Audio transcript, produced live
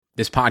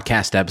This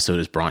podcast episode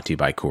is brought to you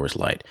by Coors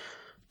Light.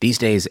 These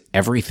days,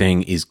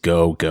 everything is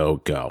go, go,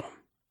 go.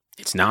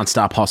 It's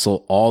nonstop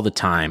hustle all the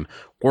time.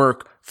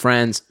 Work,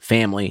 friends,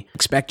 family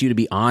expect you to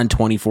be on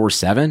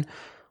 24/7.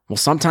 Well,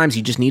 sometimes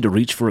you just need to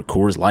reach for a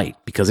Coors Light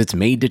because it's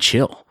made to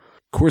chill.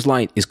 Coors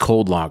Light is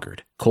cold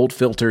lagered, cold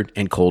filtered,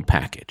 and cold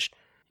packaged.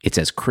 It's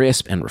as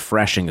crisp and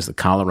refreshing as the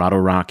Colorado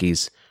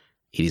Rockies.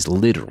 It is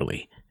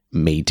literally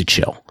made to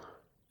chill.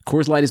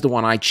 Coors Light is the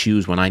one I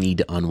choose when I need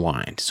to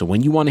unwind. So when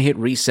you want to hit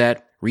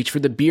reset, reach for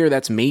the beer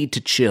that's made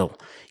to chill.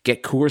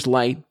 Get Coors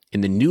Light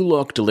in the new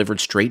look delivered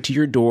straight to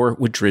your door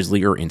with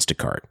Drizzly or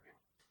Instacart.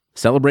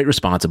 Celebrate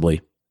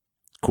responsibly.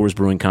 Coors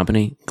Brewing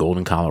Company,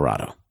 Golden,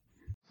 Colorado.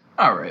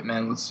 All right,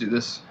 man, let's do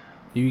this.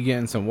 You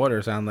getting some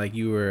water? Sound like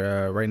you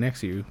were right next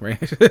to you, right?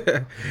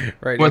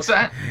 Right. What's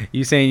that?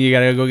 You saying you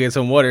gotta go get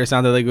some water? It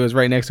sounded like it was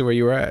right next to where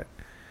you were at.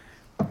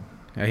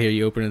 I hear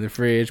you opening the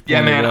fridge.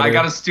 Yeah, man, I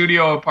got a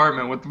studio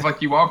apartment. What the fuck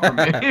you want from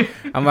me?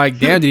 I'm like,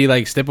 damn, did you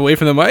like step away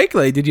from the mic?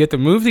 Like, did you have to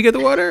move to get the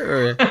water?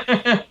 Or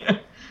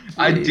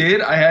I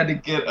did. I had to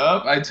get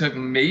up. I took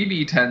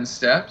maybe 10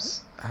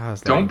 steps.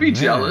 Don't be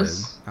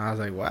jealous. I was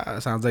like, wow,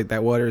 it sounds like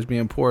that water is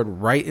being poured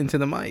right into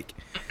the mic.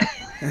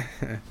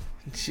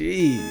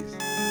 Jeez.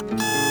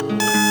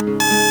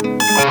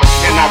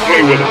 Cannot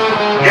play with him.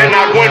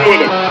 Cannot win with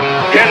him.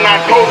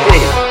 Cannot coach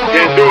with him.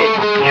 Can't do it.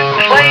 You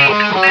play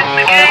to win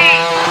the game.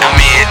 I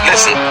mean,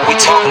 listen, we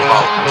talking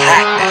about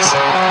practice.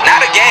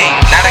 Not a game,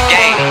 not a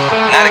game,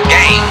 not a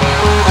game.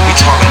 We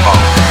talking about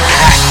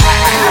practice.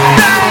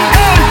 Down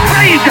goes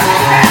Frazier!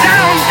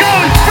 Down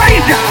goes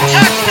Frazier!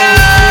 Touchdown!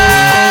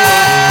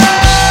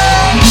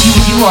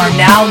 You are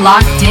now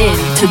locked in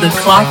to the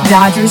Clock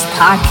Dodgers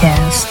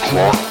podcast.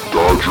 Clock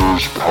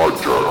Dodgers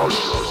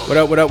Podcast.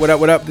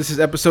 What up? This is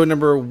episode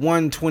number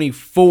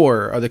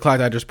 124 of the Clock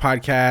Dodgers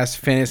podcast,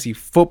 fantasy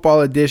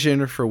football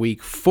edition for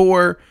week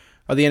 4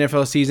 of the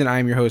NFL season. I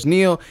am your host,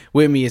 Neil.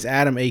 With me is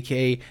Adam,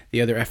 a.k.a.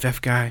 the other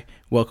FF guy.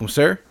 Welcome,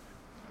 sir.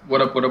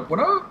 What up?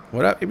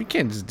 What up? You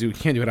can't do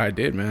what I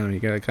did, man. I mean, you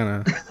got to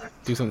kind of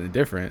do something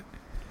different.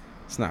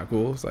 It's not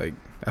cool. It's like,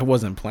 that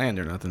wasn't planned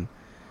or nothing.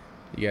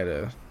 You got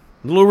a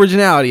little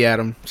originality,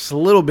 Adam. Just a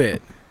little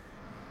bit.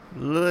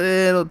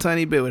 Little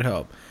tiny bit would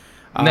help.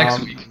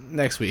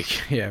 Next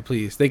week. Yeah,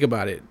 please. Think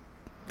about it.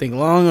 Think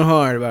long and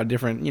hard about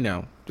different,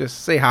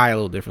 just say hi a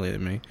little differently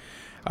than me.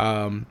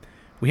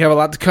 We have a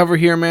lot to cover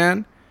here,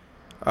 man.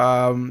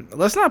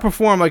 Let's not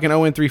perform like an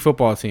 0-3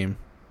 football team.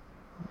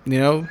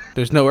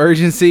 There's no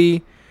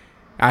urgency.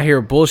 I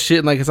hear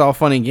bullshit like it's all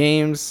fun and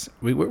games.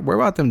 We're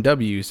about them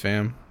W's,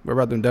 fam. We're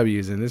about them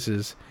W's. And this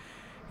is,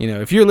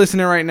 if you're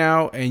listening right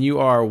now and you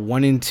are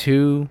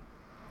 1-2,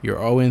 you're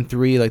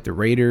 0-3 like the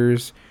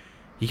Raiders,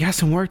 you got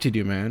some work to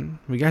do, man.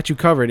 We got you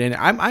covered. And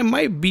I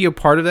might be a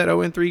part of that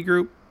 0-3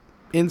 group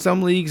in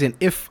some leagues. And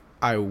if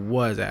I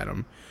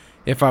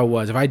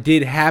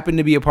did happen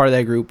to be a part of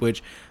that group,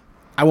 which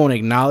I won't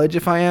acknowledge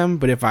if I am,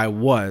 but if I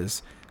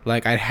was,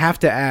 I'd have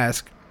to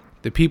ask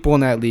the people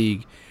in that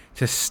league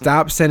to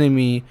stop sending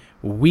me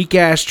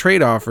weak-ass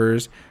trade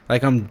offers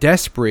like I'm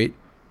desperate,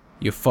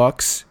 you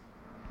fucks.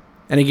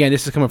 And again,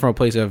 this is coming from a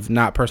place of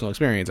not personal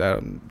experience.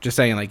 I'm just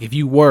saying, if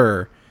you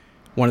were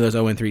one of those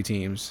 0-3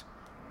 teams,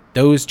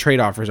 those trade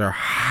offers are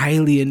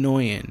highly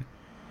annoying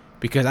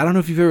because I don't know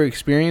if you've ever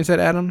experienced that,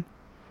 Adam,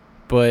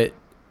 but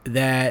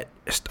that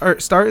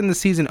starting the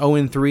season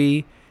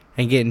 0-3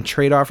 and getting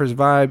trade offers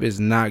vibe is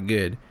not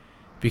good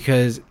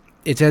because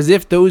it's as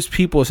if those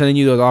people sending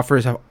you those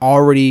offers have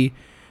already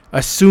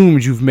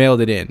assumed you've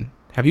mailed it in.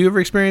 Have you ever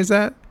experienced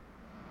that?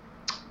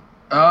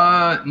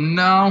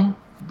 No.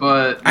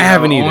 But I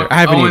haven't either.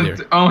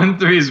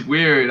 0-3 is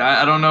weird.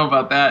 I don't know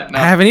about that. No,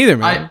 I haven't either,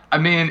 man. I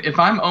mean, if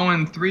I'm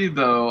 0-3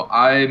 though,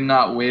 I'm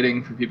not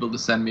waiting for people to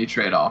send me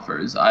trade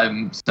offers.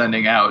 I'm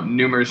sending out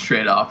numerous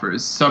trade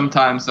offers.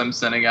 Sometimes I'm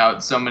sending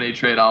out so many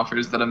trade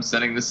offers that I'm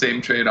sending the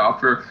same trade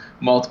offer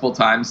multiple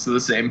times to the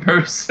same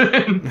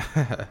person,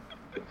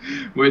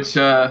 which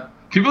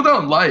people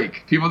don't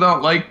like. People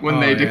don't like when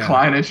they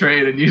decline a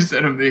trade and you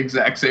send them the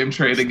exact same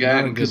trade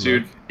again because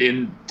you're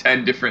in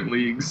 10 different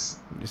leagues.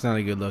 It's not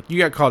a good look. You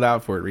got called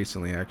out for it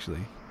recently,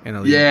 actually. In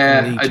a league,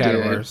 I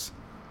did.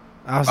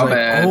 I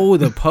was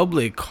the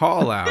public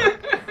call out.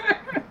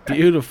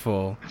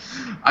 Beautiful.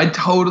 I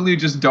totally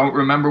just don't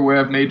remember where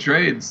I've made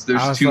trades.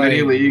 There's too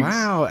many leagues.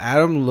 Wow,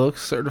 Adam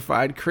looks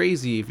certified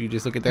crazy if you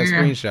just look at that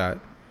screenshot.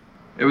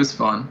 It was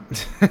fun.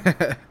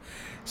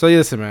 So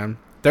listen, man.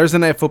 Thursday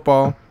Night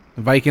Football,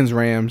 Vikings,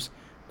 Rams.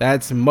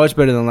 That's much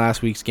better than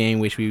last week's game,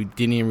 which we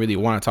didn't even really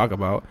want to talk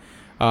about.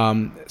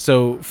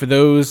 So for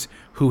those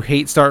who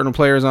hate starting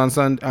players on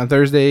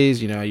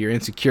Thursdays, you're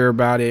insecure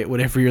about it,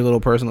 whatever your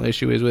little personal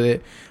issue is with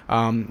it,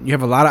 you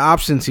have a lot of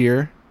options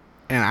here,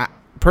 and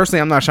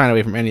I'm not shying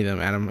away from any of them,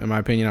 Adam. In my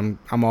opinion,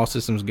 I'm all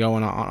systems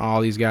going on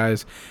all these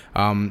guys.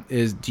 Are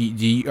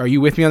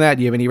you with me on that?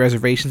 Do you have any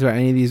reservations about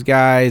any of these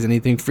guys?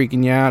 Anything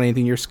freaking you out?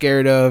 Anything you're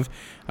scared of?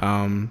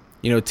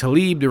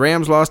 Talib, the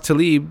Rams lost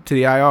Talib to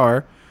the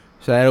IR,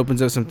 so that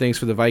opens up some things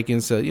for the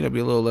Vikings to be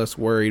a little less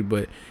worried.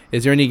 But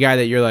is there any guy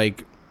that you're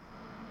like,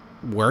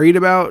 worried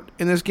about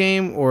in this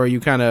game, or are you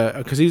kind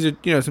of, because these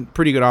are some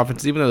pretty good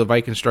offenses, even though the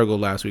Vikings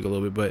struggled last week a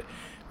little bit, but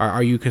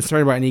are you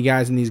concerned about any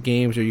guys in these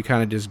games, or are you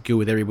kind of just good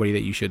with everybody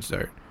that you should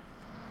start?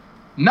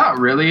 Not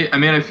really. I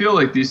mean, I feel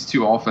like these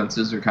two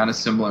offenses are kind of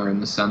similar in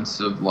the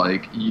sense of,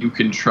 like, you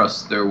can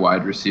trust their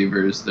wide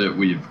receivers that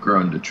we've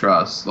grown to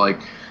trust. Like,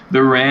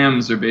 the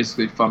Rams are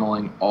basically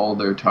funneling all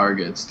their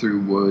targets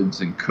through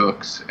Woods and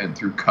Cooks and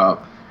through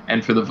Kupp.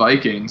 And for the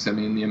Vikings, I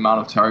mean, the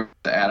amount of targets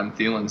that Adam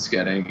Thielen's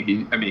getting,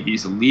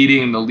 he's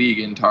leading the league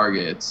in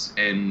targets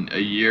in a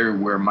year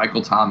where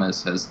Michael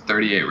Thomas has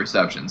 38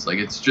 receptions. Like,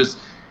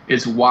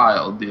 it's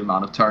wild the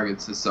amount of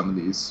targets that some of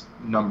these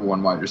number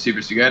one wide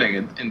receivers are getting.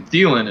 And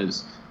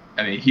Thielen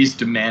he's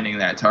demanding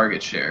that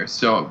target share.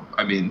 So,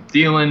 I mean,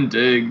 Thielen,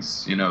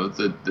 Diggs,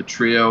 the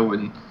trio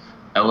in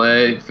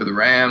LA for the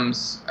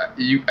Rams,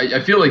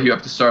 I feel like you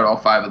have to start all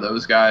five of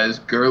those guys.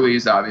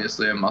 Gurley's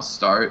obviously a must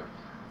start.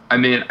 I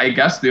mean, I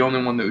guess the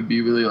only one that would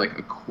be really like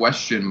a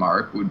question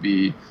mark would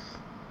be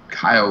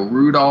Kyle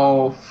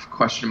Rudolph.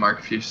 Question mark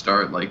if you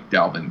start like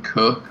Dalvin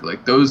Cook.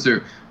 Like those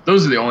are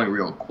the only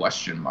real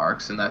question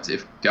marks, and that's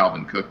if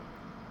Dalvin Cook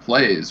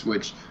plays,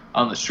 which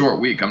on the short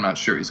week I'm not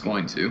sure he's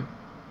going to.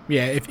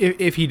 Yeah,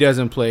 if he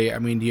doesn't play, I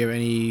mean, do you have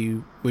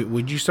any?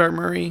 Would you start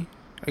Murray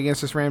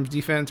against this Rams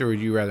defense, or would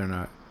you rather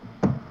not?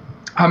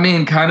 I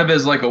mean, kind of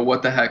as like a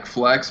what the heck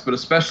flex, but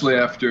especially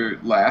after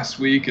last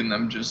week and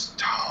them just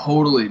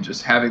totally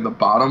just having the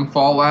bottom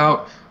fall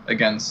out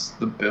against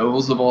the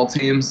Bills of all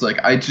teams.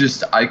 Like I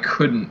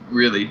couldn't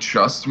really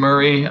trust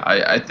Murray.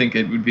 I think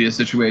it would be a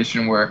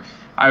situation where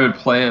I would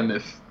play him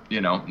if,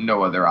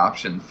 no other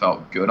option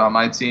felt good on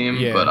my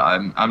team, but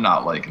I'm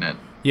not liking it.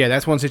 Yeah,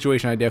 that's one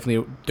situation I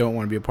definitely don't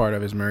want to be a part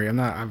of is Murray.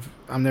 I've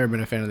never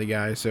been a fan of the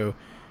guy, so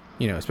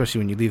especially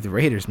when you leave the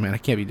Raiders, man, I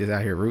can't be just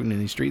out here rooting in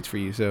these streets for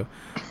you. So,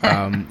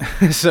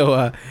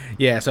 so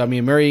I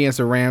mean, Murray against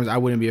the Rams, I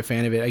wouldn't be a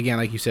fan of it. Again,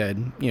 like you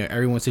said,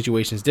 everyone's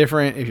situation is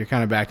different. If you're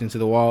kind of backed into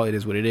the wall, it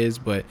is what it is.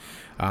 But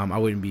I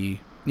wouldn't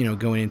be,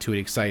 going into it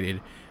excited.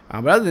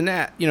 But other than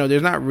that,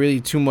 there's not really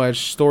too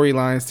much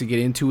storylines to get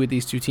into with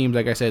these two teams.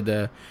 Like I said,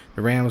 the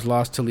Rams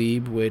lost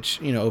Talib,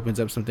 which opens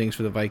up some things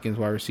for the Vikings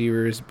wide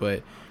receivers.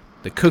 But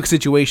the Cook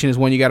situation is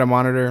one you got to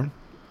monitor.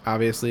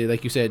 Obviously,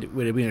 like you said,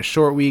 with it being a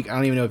short week, I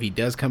don't even know if he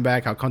does come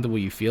back, how comfortable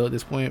you feel at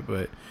this point.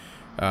 But,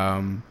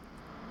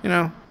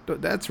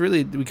 that's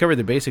really, we covered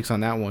the basics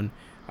on that one.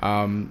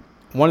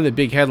 One of the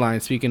big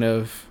headlines, speaking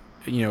of,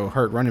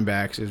 hurt running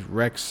backs, is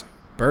Rex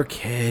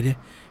Burkhead.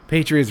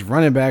 Patriots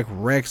running back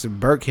Rex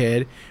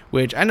Burkhead,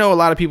 which I know a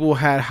lot of people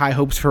had high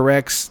hopes for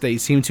Rex. They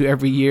seem to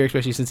every year,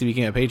 especially since he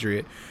became a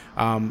Patriot.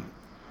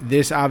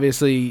 This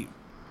obviously,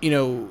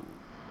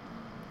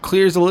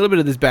 clears a little bit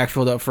of this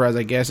backfield up for us,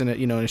 I guess, in a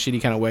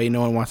shitty kind of way.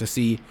 No one wants to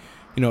see,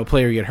 a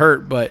player get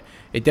hurt, but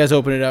it does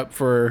open it up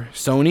for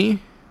Sony,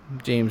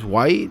 James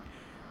White.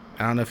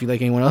 I don't know if you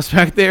like anyone else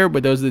back there,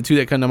 but those are the two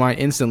that come to mind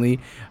instantly.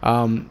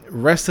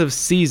 Rest of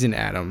season,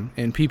 Adam,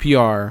 in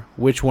PPR,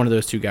 which one of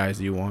those two guys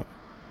do you want?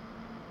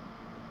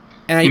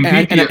 And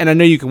I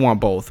know you can want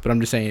both, but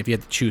I'm just saying if you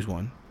had to choose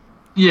one.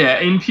 Yeah,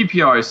 in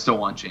PPR, I still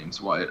want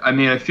James White. I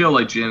mean, I feel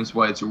like James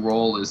White's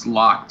role is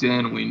locked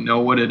in. We know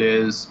what it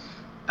is.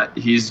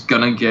 He's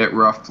going to get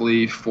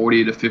roughly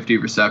 40 to 50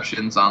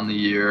 receptions on the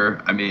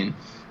year. I mean,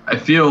 I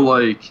feel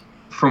like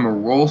from a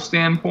role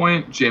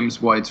standpoint,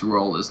 James White's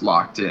role is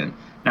locked in.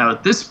 Now,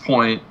 at this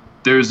point,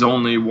 there's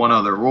only one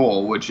other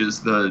role, which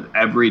is the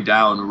every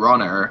down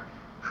runner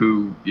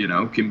who,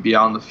 can be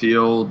on the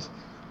field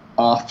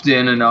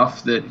often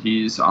enough that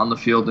he's on the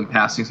field in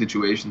passing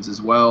situations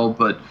as well,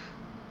 but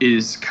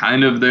is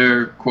kind of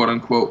their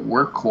quote-unquote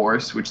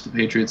workhorse, which the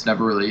Patriots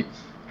never really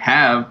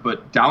have.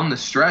 But down the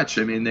stretch,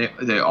 I mean,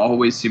 they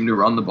always seem to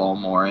run the ball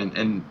more.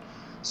 And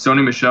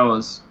Sony Michel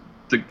is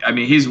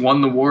he's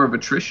won the war of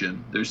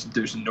attrition.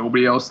 There's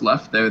nobody else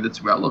left there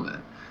that's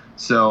relevant.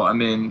 So, I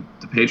mean,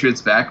 the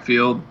Patriots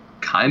backfield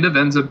kind of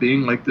ends up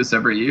being like this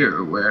every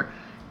year, where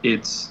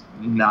it's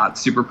not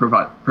super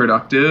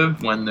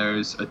productive when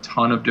there's a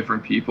ton of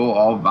different people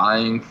all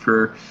vying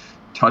for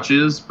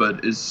touches,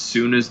 but as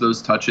soon as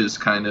those touches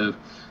kind of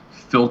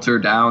filter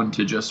down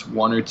to just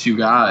one or two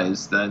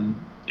guys, then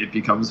it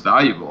becomes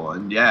valuable.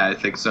 And yeah, I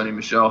think Sony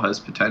Michel has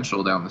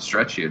potential down the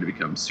stretch here to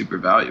become super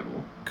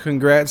valuable.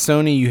 Congrats,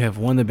 Sony. You have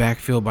won the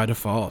backfield by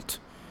default.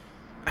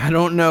 I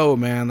don't know,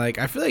 man. Like,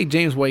 I feel like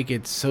James White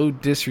gets so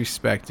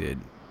disrespected.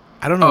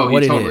 I don't know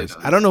what it is.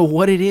 Does. I don't know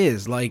what it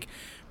is. Like,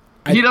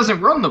 he doesn't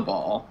run the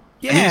ball.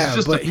 Yeah,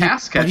 he's just a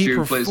pass catcher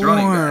who plays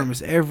running back. He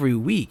performs every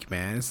week,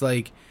 man. It's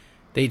like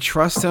they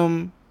trust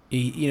him.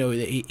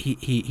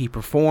 He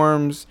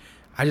performs.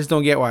 I just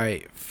don't get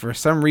why, for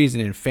some reason,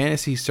 in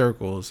fantasy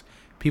circles,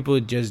 people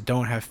just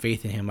don't have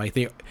faith in him. Like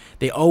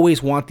they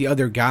always want the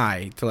other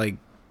guy to like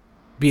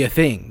be a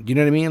thing. You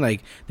know what I mean?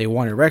 Like they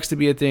wanted Rex to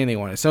be a thing. They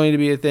wanted Sony to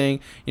be a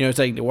thing. It's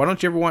like, why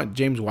don't you ever want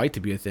James White to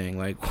be a thing?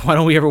 Like, why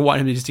don't we ever want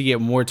him to get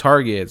more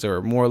targets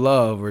or more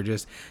love or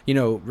just,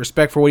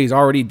 respect for what he's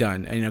already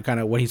done and,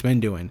 kind of what he's been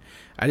doing.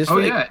 I just feel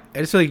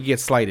like he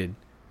gets slighted.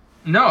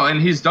 No,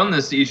 and he's done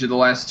this each of the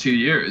last 2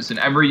 years, and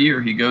every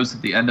year he goes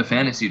at the end of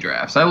fantasy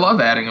drafts. I love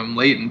adding him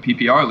late in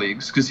PPR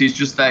leagues because he's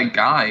just that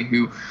guy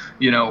who,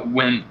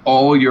 when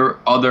all your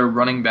other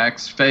running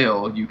backs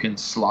fail, you can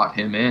slot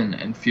him in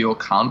and feel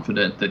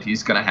confident that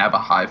he's going to have a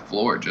high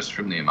floor just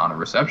from the amount of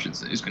receptions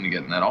that he's going to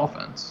get in that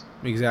offense.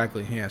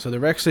 Exactly, yeah. So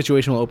the Rex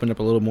situation will open up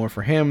a little more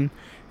for him.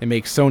 It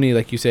makes Sony,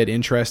 like you said,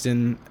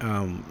 interesting.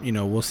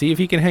 We'll see if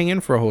he can hang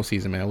in for a whole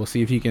season, man. We'll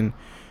see if he can,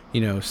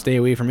 stay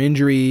away from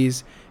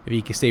injuries, if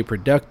he can stay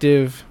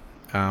productive.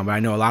 But I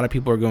know a lot of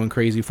people are going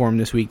crazy for him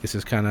this week. This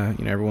is kind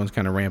of, everyone's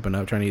kind of ramping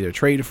up, trying to either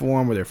trade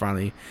for him or they're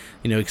finally,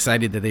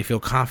 excited that they feel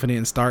confident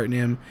in starting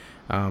him.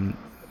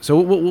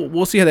 So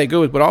we'll see how that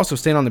goes. But also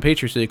staying on the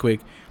Patriots really quick,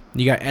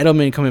 you got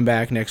Edelman coming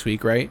back next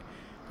week, right?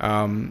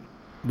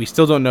 We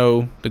still don't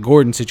know the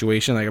Gordon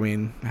situation.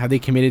 Have they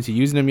committed to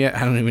using him yet?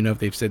 I don't even know if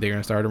they've said they're going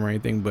to start him or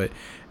anything. But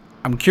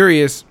I'm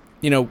curious.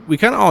 We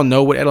kind of all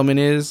know what Edelman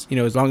is.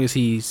 As long as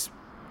he's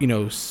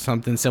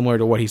something similar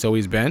to what he's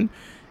always been.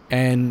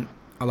 And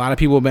a lot of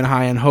people have been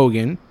high on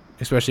Hogan,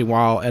 especially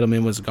while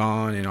Edelman was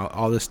gone and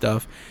all this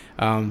stuff.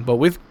 But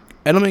with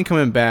Edelman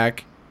coming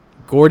back,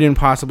 Gordon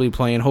possibly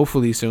playing,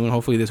 hopefully soon,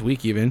 hopefully this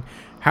week even,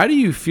 how do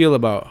you feel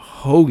about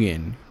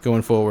Hogan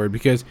going forward?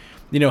 Because,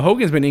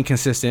 Hogan's been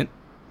inconsistent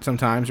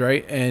sometimes,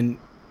 right? And,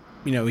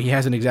 he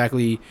hasn't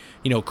exactly,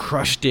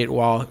 crushed it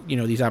while,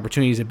 these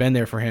opportunities have been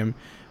there for him.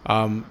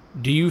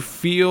 Do you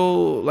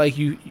feel like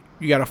you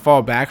got to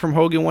fall back from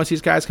Hogan once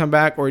these guys come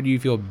back, or do you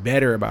feel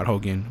better about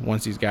Hogan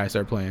once these guys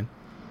start playing?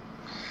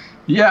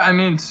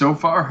 Yeah, so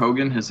far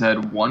Hogan has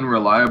had one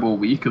reliable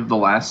week of the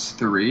last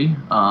 3,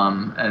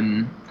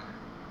 and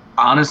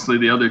honestly,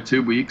 the other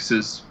 2 weeks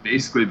has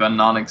basically been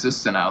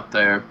non-existent out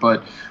there.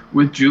 But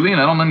with Julian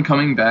Edelman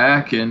coming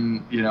back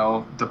and,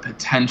 the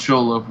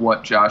potential of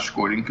what Josh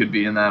Gordon could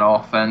be in that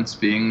offense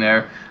being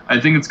there, I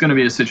think it's going to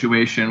be a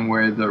situation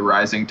where the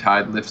rising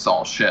tide lifts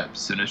all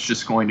ships, and it's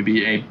just going to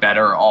be a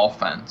better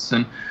offense.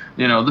 And,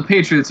 the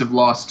Patriots have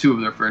lost 2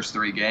 of their first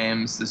 3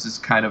 games. This is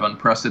kind of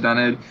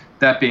unprecedented.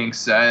 That being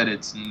said,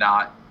 it's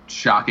not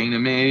shocking to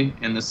me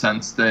in the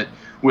sense that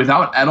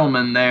without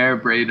Edelman there,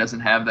 Brady doesn't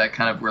have that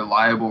kind of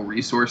reliable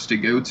resource to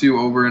go to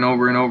over and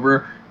over and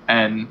over.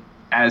 And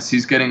as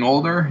he's getting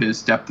older,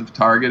 his depth of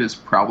target is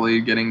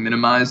probably getting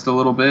minimized a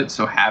little bit.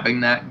 So having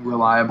that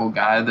reliable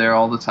guy there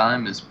all the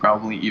time is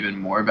probably even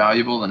more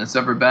valuable than it's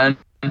ever been.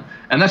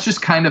 And that's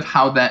just kind of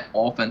how that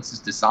offense is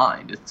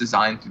designed. It's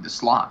designed through the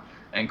slot.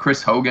 And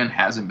Chris Hogan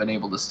hasn't been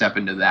able to step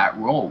into that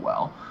role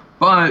well.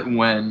 But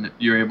when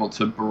you're able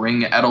to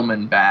bring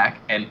Edelman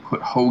back and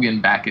put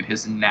Hogan back at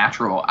his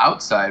natural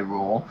outside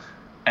role,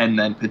 and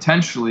then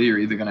potentially you're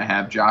either going to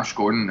have Josh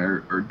Gordon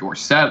or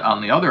Dorsett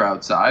on the other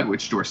outside,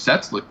 which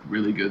Dorsett's looked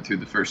really good through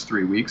the first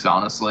 3 weeks,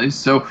 honestly.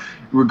 So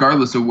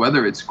regardless of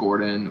whether it's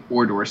Gordon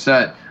or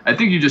Dorsett, I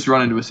think you just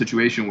run into a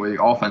situation where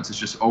the offense is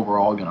just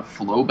overall going to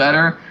flow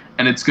better,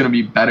 and it's going to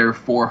be better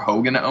for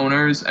Hogan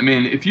owners.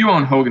 If you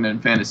own Hogan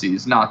in fantasy,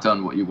 he's not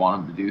done what you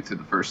want him to do through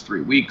the first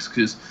 3 weeks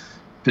because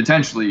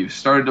potentially you've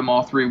started him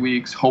all 3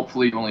 weeks.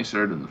 Hopefully you only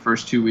started in the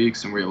first 2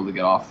 weeks and were able to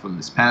get off from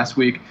this past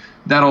week.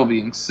 That all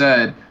being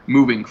said,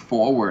 moving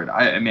forward,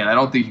 I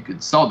don't think you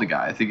could sell the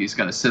guy. I think he's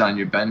going to sit on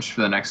your bench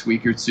for the next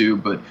week or 2.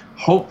 But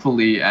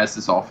hopefully as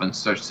this offense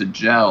starts to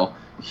gel,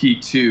 he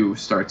too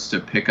starts to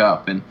pick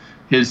up. And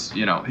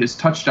his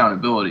touchdown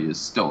ability is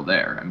still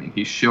there.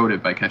 He showed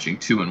it by catching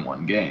 2 in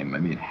 1 game.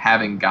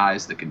 Having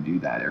guys that can do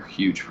that are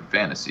huge for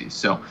fantasy.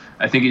 So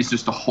I think he's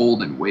just a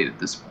hold and wait at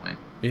this point.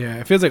 Yeah,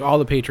 it feels like all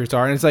the Patriots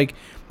are, and it's like,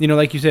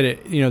 like you said,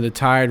 the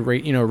tide,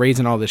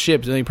 raising all the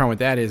ships. The only problem with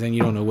that is then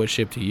you don't know what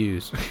ship to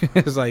use.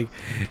 It's like,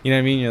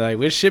 You're like,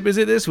 which ship is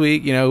it this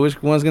week?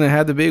 Which one's gonna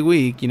have the big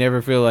week? You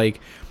never feel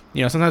like,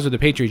 sometimes with the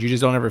Patriots, you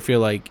just don't ever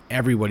feel like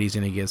everybody's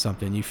gonna get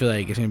something. You feel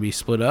like it's gonna be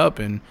split up,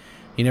 and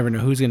you never know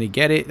who's gonna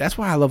get it. That's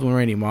why I love when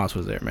Randy Moss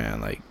was there,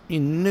 man. Like, you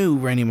knew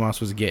Randy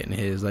Moss was getting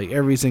his like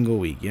every single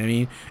week.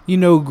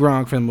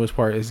 Gronk for the most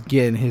part is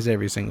getting his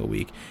every single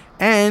week,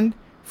 and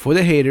for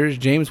the haters,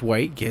 James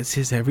White gets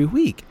his every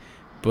week.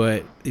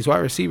 But these wide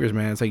receivers,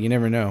 man, it's like you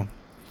never know.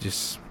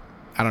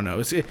 I don't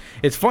know.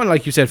 It's fun,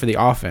 like you said, for the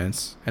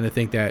offense, and to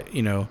think that,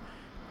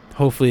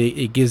 hopefully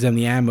it gives them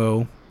the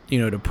ammo,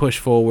 to push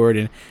forward.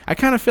 And I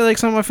kind of feel like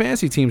some of my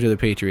fantasy teams are the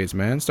Patriots,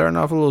 man. Starting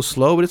off a little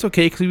slow, but it's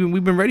okay because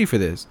we've been ready for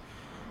this.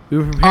 We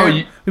were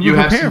preparing. You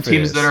have some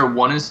teams that are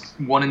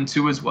 1 and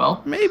 2 as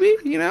well? Maybe,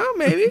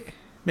 maybe.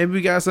 Maybe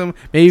we got some.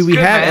 Maybe we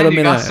have Edelman.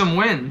 You got some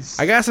wins.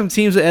 I got some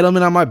teams with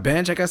Edelman on my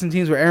bench. I got some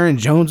teams where Aaron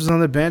Jones was on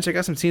the bench. I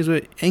got some teams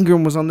where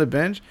Ingram was on the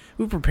bench.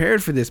 We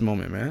prepared for this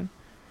moment, man.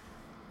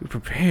 We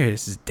prepared.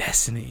 This is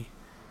destiny.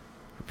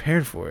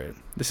 Prepared for it.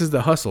 This is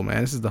the hustle,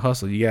 man. This is the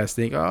hustle. You guys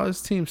think, oh,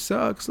 this team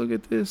sucks. Look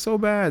at this, so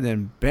bad.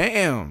 Then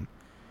bam,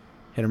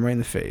 hit him right in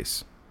the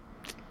face.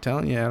 I'm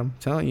telling you, Adam.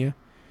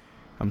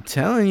 I'm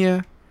telling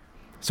you.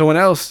 Someone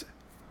else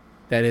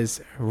that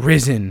is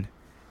risen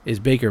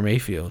is Baker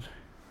Mayfield.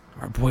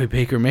 Our boy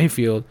Baker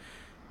Mayfield.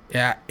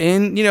 Yeah,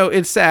 and,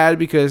 it's sad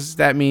because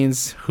that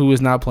means who is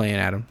not playing,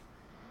 Adam.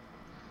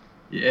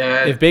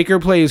 Yeah. If Baker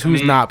plays,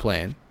 who's not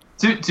playing?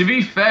 To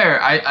be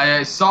fair,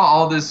 I saw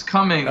all this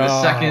coming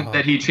the second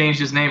that he changed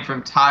his name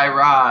from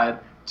Tyrod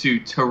to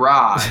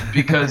Tyrod,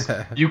 because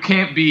you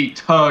can't be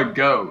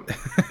Goat.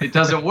 It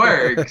doesn't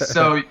work.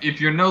 So if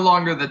you're no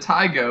longer the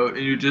Ty Goat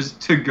and you're just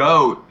to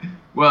Goat,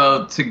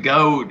 well, to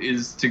Goat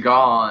is to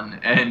gone,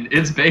 and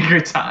it's Baker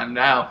time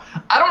now.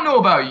 I don't know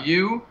about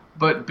you,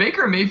 but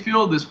Baker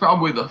Mayfield is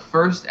probably the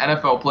first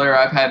NFL player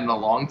I've had in a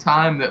long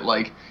time that,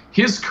 like,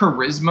 his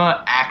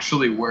charisma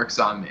actually works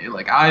on me.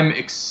 Like, I'm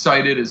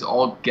excited as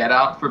all get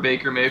out for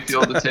Baker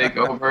Mayfield to take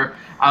over.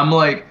 I'm,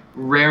 like,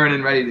 raring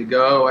and ready to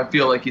go. I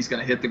feel like he's going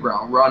to hit the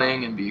ground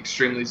running and be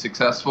extremely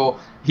successful.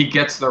 He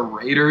gets the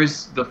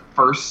Raiders the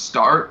first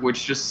start,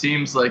 which just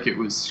seems like it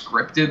was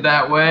scripted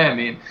that way. I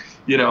mean,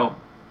 you know,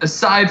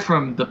 aside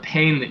from the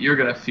pain that you're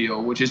going to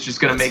feel, which is just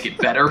going to make it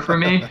better for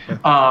me,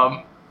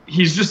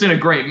 he's just in a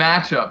great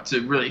matchup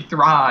to really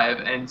thrive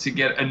and to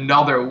get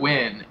another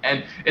win.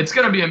 And it's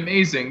going to be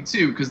amazing,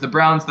 too, because the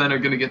Browns then are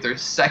going to get their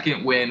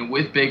second win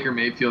with Baker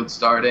Mayfield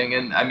starting.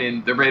 And, I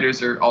mean, the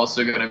Raiders are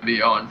also going to be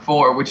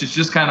 0-4, which is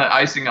just kind of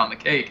icing on the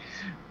cake.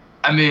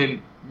 I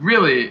mean,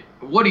 really,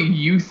 what do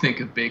you think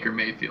of Baker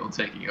Mayfield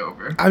taking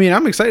over? I mean,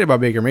 I'm excited about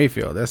Baker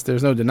Mayfield.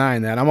 There's no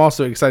denying that. I'm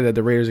also excited that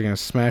the Raiders are going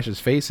to smash his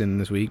face in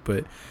this week.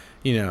 But,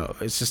 you know,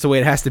 it's just the way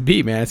it has to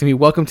be, man. It's going to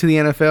be welcome to the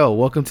NFL.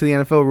 Welcome to the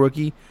NFL,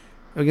 rookie.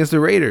 Against the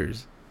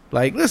Raiders.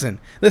 Like, listen,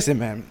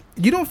 man.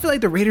 You don't feel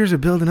like the Raiders are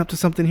building up to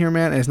something here,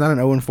 man? And it's not an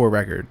 0-4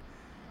 record.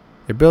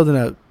 They're building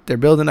up. They're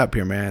building up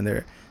here, man.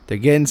 They're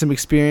getting some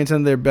experience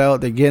under their belt.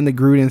 They're getting the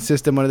Gruden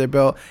system under their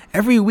belt.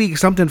 Every week,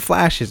 something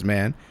flashes,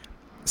 man.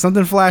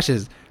 Something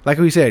flashes. Like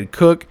we said,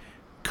 Cook,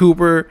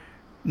 Cooper,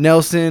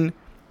 Nelson.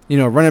 You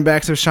know, running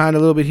backs have shined a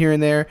little bit here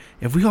and there.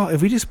 If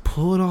we just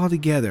pull it all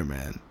together,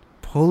 man.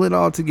 Pull it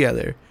all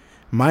together.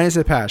 Minus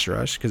a pass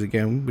rush, because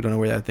again, we don't know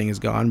where that thing is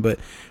gone, but.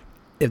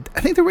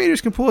 I think the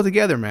Raiders can pull it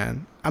together,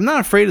 man. I'm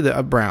not afraid of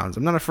the Browns.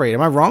 I'm not afraid.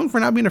 Am I wrong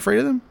for not being afraid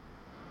of them?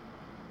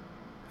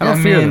 I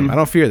don't fear them. I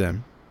don't fear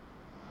them.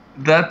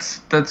 That's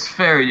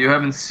fair. You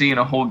haven't seen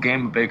a whole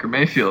game of Baker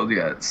Mayfield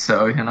yet,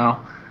 so, you know,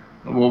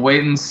 we'll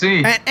wait and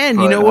see. And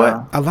you know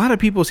what? A lot of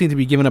people seem to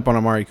be giving up on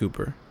Amari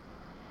Cooper.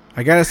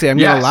 I got to say, I'm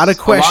getting a lot of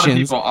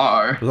questions. A lot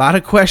of people are. A lot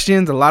of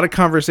questions, a lot of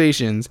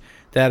conversations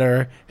that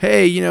are,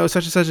 hey, you know,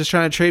 such and such is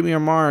trying to trade me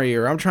Amari,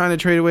 or I'm trying to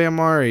trade away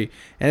Amari.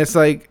 And it's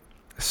like,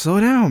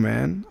 slow down,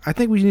 man. I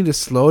think we need to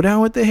slow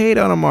down with the hate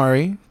on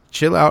Amari.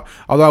 Chill out.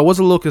 Although I was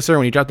a little concerned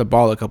when he dropped the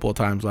ball a couple of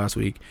times last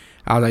week.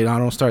 I was like, no,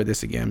 don't start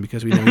this again,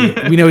 because we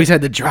know he's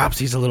had the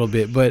dropsies a little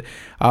bit. But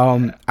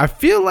I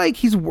feel like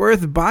he's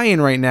worth buying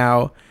right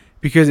now,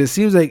 because it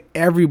seems like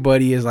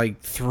everybody is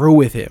like through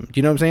with him. Do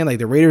you know what I'm saying? Like,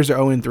 the Raiders are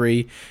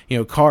 0-3. You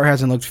know, Carr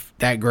hasn't looked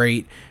that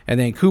great, and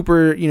then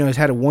Cooper, you know, has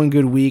had one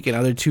good week and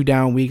other 2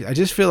 down weeks. I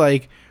just feel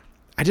like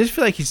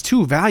he's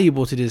too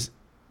valuable to just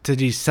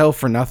sell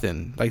for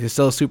nothing, like to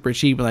sell super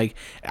cheap. Like,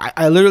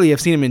 I literally have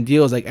seen him in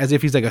deals like as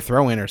if he's like a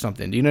throw-in or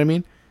something. Do you know what I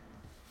mean?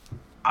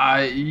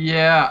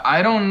 Yeah,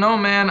 I don't know,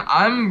 man.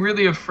 I'm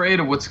really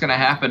afraid of what's going to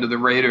happen to the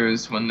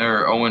Raiders when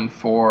they're 0-4,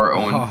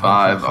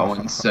 0-5,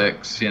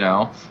 0-6, you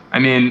know? I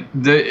mean,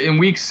 in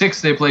week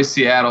 6 they play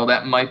Seattle.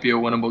 That might be a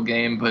winnable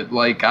game, but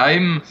like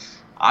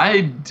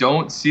I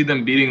don't see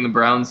them beating the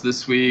Browns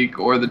this week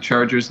or the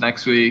Chargers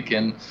next week,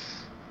 and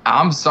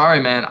I'm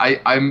sorry, man.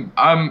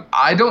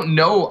 I don't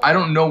know. I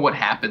don't know what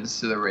happens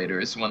to the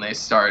Raiders when they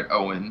start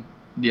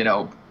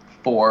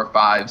 4,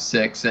 5,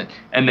 6,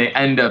 and they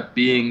end up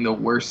being the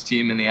worst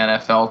team in the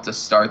NFL to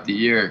start the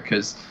year.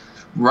 Because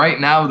right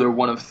now they're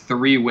one of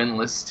 3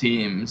 winless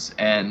teams.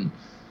 And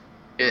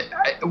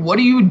what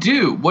do you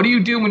do? What do you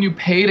do when you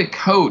paid a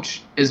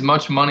coach as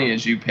much money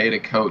as you paid a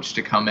coach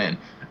to come in,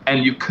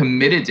 and you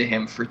committed to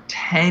him for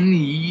 10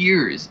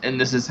 years,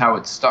 and this is how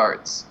it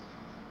starts?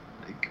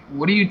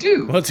 What do you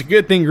do? Well, it's a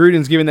good thing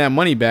Gruden's giving that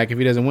money back if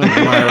he doesn't win.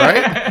 Am I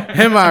right?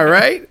 Am I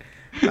right?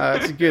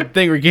 It's a good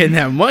thing we're getting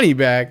that money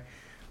back.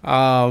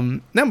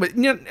 No, but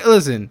you know,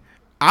 listen,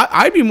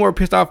 I'd be more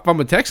pissed off if I'm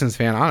a Texans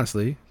fan,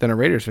 honestly, than a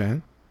Raiders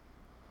fan.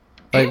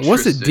 Like,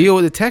 what's the deal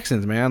with the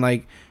Texans, man?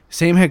 Like,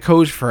 same head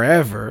coach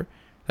forever.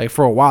 Like,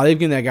 for a while, they've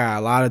given that guy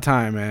a lot of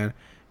time, man.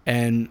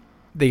 And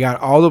they got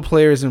all the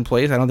players in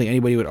place. I don't think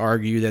anybody would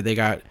argue that they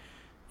got,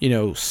 you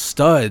know,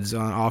 studs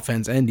on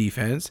offense and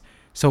defense.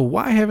 So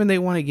why haven't they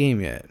won a game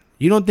yet?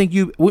 Don't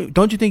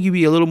you think you'd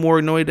be a little more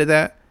annoyed at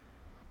that?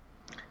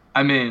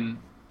 I mean,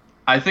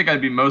 I think I'd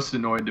be most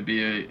annoyed to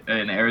be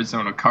an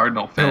Arizona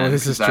Cardinal fan,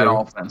 because that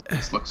offense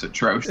just looks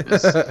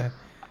atrocious. I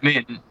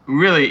mean,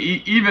 really,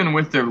 even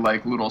with their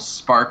like little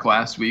spark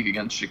last week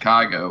against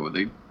Chicago,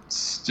 they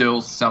still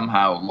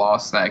somehow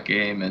lost that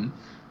game, and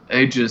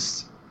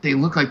they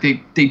look like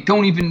they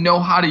don't even know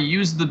how to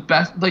use the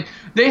best. Like,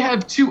 they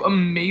have 2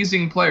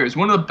 amazing players,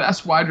 one of the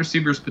best wide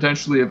receivers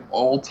potentially of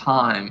all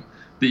time,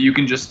 that you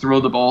can just throw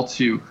the ball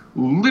to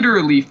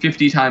literally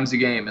 50 times a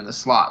game in the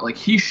slot. Like,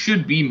 he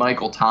should be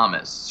Michael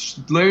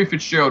Thomas. Larry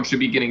Fitzgerald should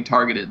be getting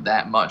targeted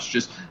that much.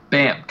 Just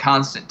bam,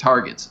 constant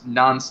targets,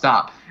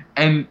 nonstop.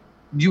 And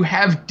you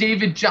have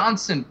David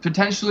Johnson,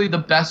 potentially the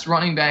best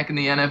running back in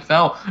the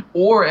NFL,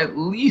 or at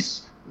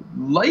least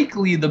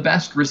likely the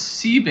best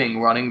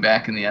receiving running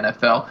back in the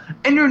NFL,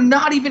 and you're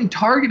not even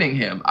targeting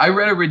him. I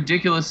read a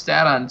ridiculous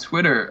stat on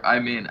Twitter. I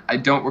mean, I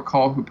don't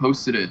recall who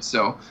posted it,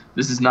 so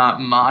this is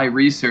not my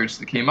research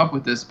that came up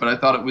with this, but I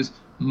thought it was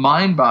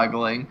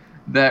mind-boggling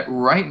that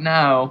right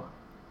now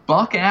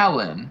Buck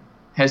Allen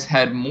has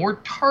had more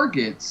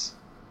targets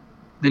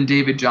than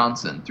David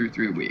Johnson through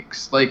 3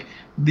 weeks. Like,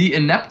 the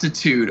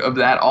ineptitude of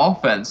that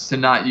offense to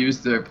not use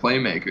their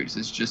playmakers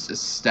is just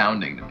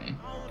astounding to me.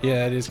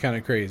 Yeah, it is kind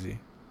of crazy.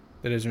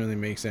 That doesn't really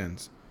make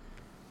sense.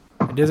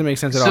 It doesn't make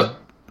sense at all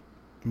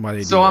why they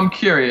do So that. I'm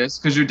curious,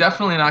 because you're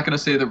definitely not going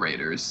to say the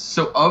Raiders.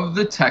 So of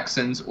the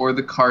Texans or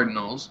the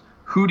Cardinals,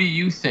 who do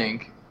you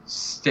think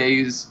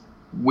stays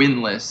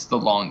winless the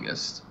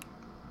longest?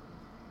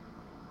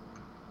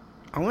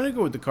 I want to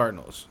go with the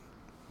Cardinals.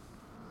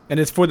 And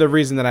it's for the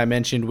reason that I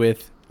mentioned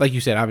with, like you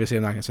said, obviously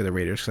I'm not going to say the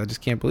Raiders because I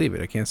just can't believe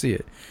it. I can't see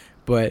it.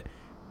 But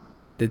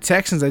the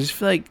Texans, I just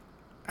feel like,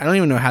 I don't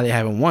even know how they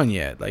haven't won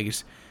yet. Like,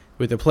 it's,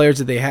 with the players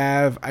that they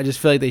have, I just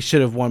feel like they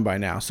should have won by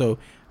now. So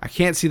I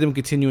can't see them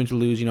continuing to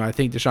lose. You know, I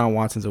think Deshaun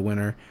Watson's a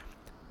winner.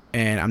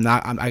 And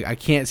I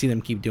can't see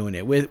them keep doing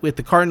it. With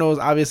the Cardinals,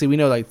 obviously we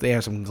know like they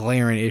have some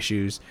glaring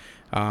issues.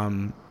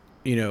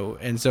 You know,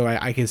 and so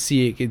I can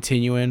see it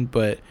continuing.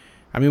 But,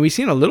 I mean, we've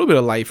seen a little bit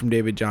of light from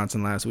David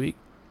Johnson last week.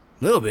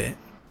 A little bit.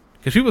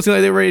 Because people seem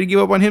like they're ready to give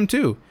up on him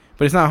too.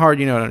 But it's not hard,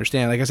 you know, to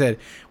understand. Like I said,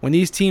 when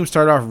these teams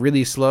start off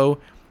really slow,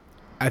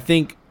 I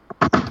think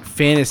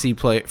fantasy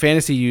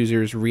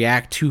users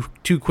react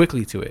too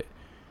quickly to it.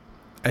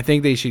 I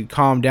think they should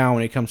calm down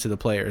when it comes to the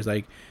players.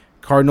 Like,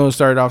 Cardinals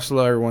started off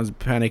slow, everyone's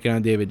panicking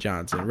on David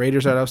Johnson.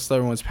 Raiders started off slow,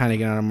 everyone's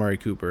panicking on Amari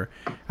Cooper.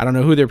 I don't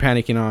know who they're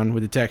panicking on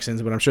with the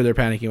Texans, but I'm sure they're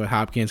panicking with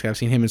Hopkins. I've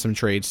seen him in some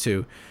trades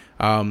too.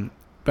 But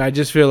I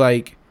just feel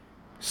like,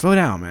 slow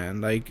down,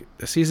 man. Like,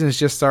 the season is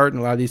just starting.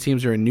 A lot of these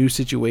teams are in new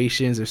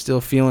situations. They're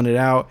still feeling it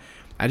out.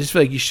 I just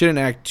feel like you shouldn't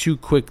act too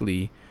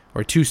quickly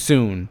or too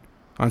soon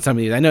on some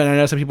of these. I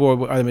know some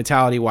people are the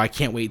mentality, well, I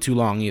can't wait too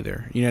long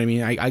either. You know what I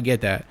mean? I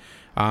get that.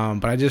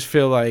 But I just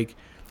feel like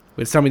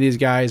with some of these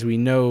guys, we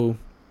know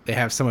they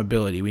have some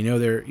ability. We know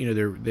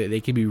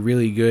they can be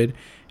really good.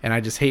 And I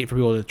just hate for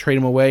people to trade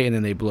them away and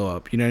then they blow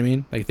up. You know what I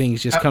mean? Like,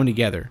 things just come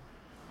together.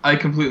 I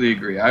completely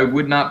agree. I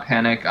would not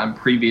panic on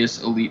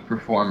previous elite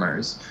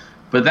performers.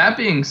 But that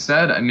being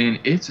said, I mean,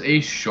 it's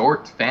a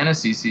short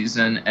fantasy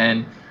season,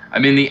 and I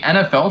mean, the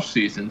NFL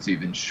season's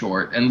even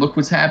short. And look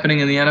what's happening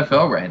in the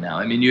NFL right now.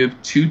 I mean, you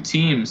have two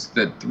teams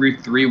that through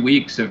 3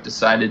 weeks have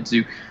decided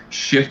to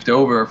shift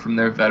over from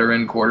their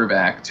veteran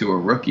quarterback to a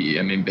rookie.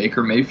 I mean,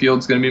 Baker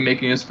Mayfield's going to be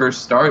making his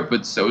first start,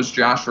 but so is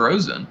Josh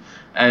Rosen.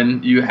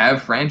 And you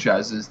have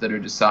franchises that are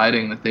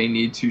deciding that they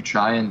need to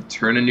try and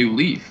turn a new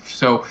leaf.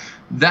 So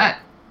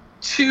that,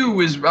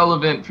 too, is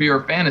relevant for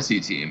your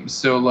fantasy team.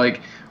 So, like,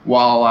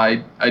 while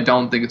I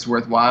don't think it's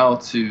worthwhile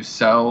to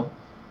sell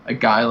a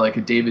guy like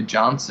a David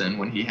Johnson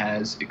when he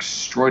has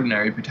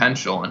extraordinary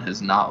potential and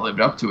has not lived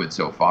up to it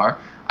so far,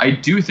 I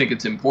do think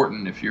it's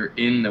important if you're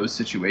in ththose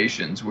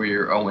situations where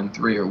you're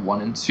 0-3 or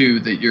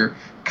 1-2 that you're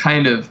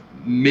kind of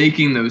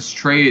making those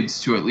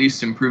trades to at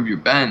least improve your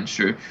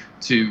bench or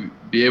to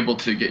be able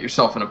to get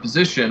yourself in a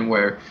position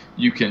where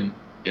you can,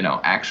 you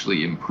know,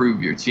 actually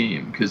improve your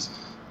team. Because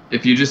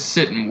if you just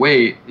sit and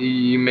wait,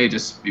 you may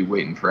just be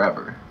waiting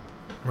forever.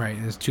 Right,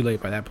 and it's too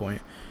late by that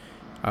point.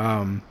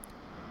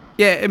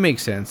 Yeah, it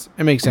makes sense.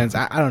 I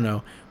don't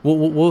know.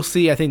 We'll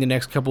see. I think the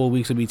next couple of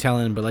weeks will be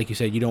telling. But like you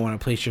said, you don't want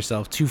to place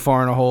yourself too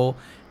far in a hole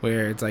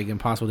where it's like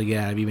impossible to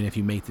get out of, even if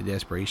you make the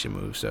desperation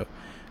move. So,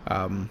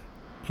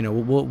 you know,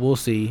 we'll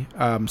see.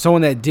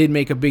 Someone that did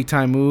make a big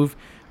time move,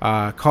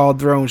 called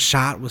their own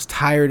shot, was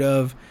tired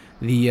of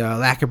the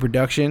lack of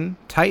production.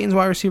 Titans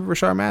wide receiver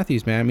Rashard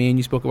Matthews, man. I mean,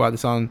 you spoke about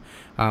this on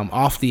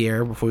off the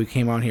air before we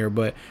came on here,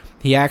 but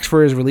he asked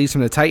for his release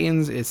from the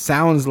Titans. It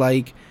sounds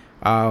like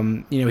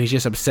you know, he's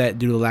just upset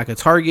due to the lack of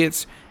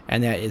targets,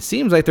 and that it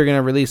seems like they're going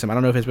to release him. I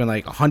don't know if it's been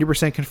like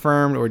 100%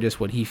 confirmed or just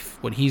what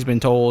he's been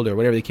told or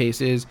whatever the case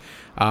is.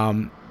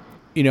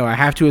 You know, I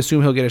have to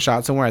assume he'll get a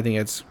shot somewhere. I think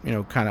it's, you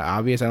know, kind of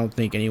obvious. I don't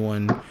think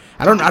anyone.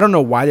 I don't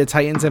know why the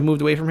Titans have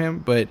moved away from him,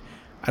 but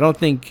I don't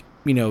think,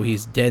 you know,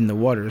 he's dead in the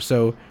water.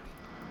 So,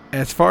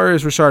 as far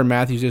as Rashard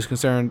Matthews is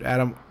concerned,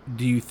 Adam,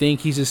 do you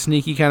think he's a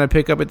sneaky kind of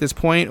pickup at this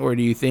point, or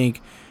do you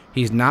think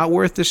he's not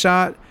worth the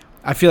shot?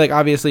 I feel like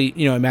obviously,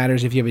 you know, it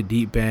matters if you have a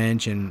deep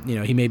bench, and, you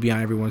know, he may be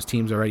on everyone's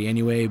teams already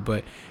anyway,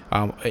 but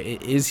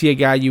is he a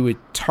guy you would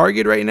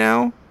target right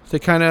now to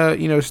kind of,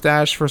 you know,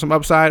 stash for some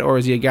upside, or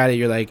is he a guy that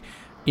you're like,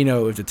 you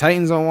know, if the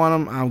Titans don't want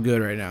him, I'm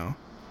good right now?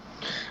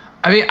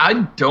 I mean,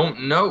 I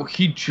don't know.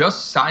 He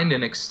just signed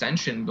an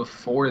extension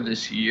before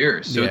this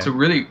year, so It's a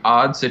really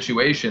odd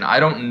situation. I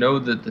don't know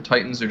that the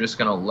Titans are just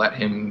going to let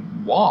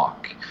him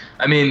walk.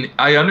 I mean,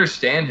 I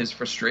understand his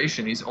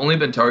frustration. He's only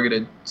been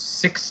targeted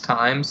 6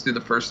 times through the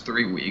first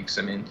 3 weeks.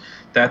 I mean,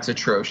 that's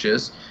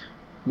atrocious.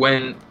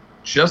 When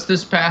just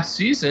this past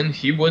season,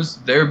 he was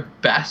their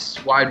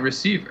best wide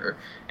receiver.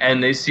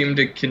 and they seem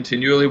to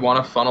continually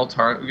want to funnel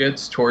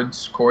targets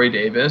towards Corey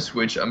Davis,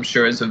 which I'm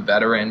sure as a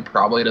veteran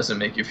probably doesn't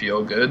make you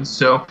feel good.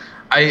 So,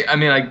 I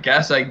mean, I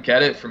guess I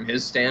get it from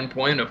his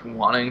standpoint of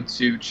wanting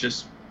to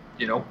just,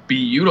 be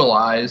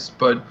utilized,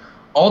 but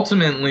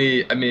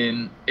ultimately, I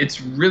mean,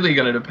 it's really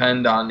going to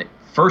depend on,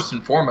 first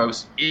and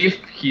foremost,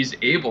 if he's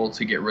able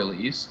to get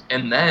released,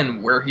 and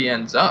then where he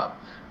ends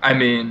up. I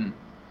mean,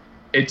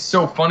 it's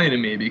so funny to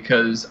me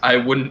because I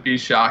wouldn't be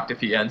shocked if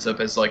he ends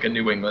up as like a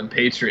New England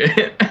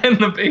Patriot, and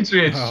the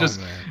Patriots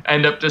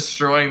end up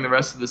destroying the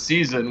rest of the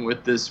season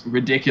with this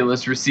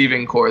ridiculous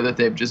receiving core that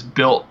they've just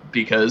built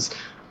because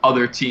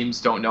other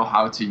teams don't know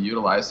how to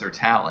utilize their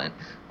talent.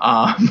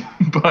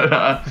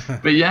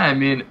 But yeah, I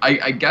mean,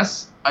 I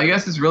guess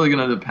it's really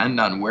going to depend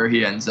on where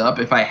he ends up.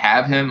 If I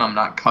have him, I'm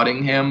not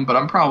cutting him, but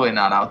I'm probably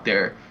not out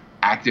there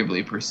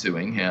actively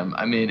pursuing him.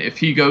 I mean, if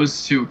he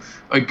goes to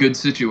a good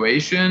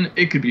situation,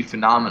 it could be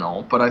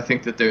phenomenal, but I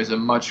think that there's a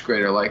much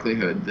greater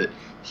likelihood that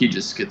he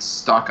just gets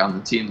stuck on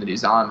the team that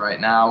he's on right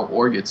now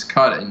or gets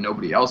cut and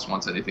nobody else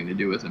wants anything to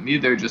do with him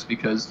either, just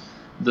because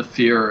the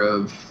fear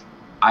of,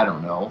 I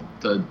don't know,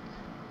 the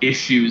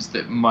issues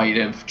that might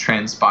have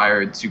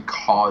transpired to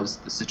cause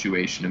the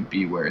situation to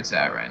be where it's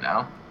at right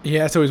now.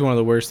 Yeah, that's always one of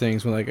the worst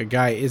things when like a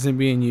guy isn't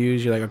being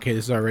used. You're like, okay,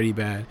 this is already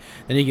bad.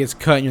 Then he gets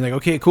cut, and you're like,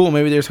 okay, cool,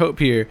 maybe there's hope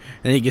here.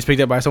 And then he gets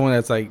picked up by someone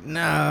that's like,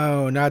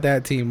 no, not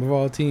that team of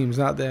all teams,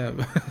 not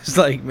them. It's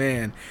like,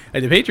 man,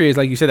 like the Patriots,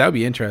 like you said, that would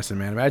be interesting,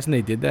 man. Imagine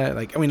they did that.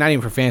 Like, I mean, not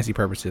even for fantasy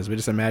purposes, but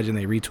just imagine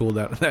they retooled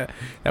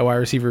that wide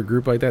receiver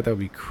group like that. That would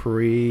be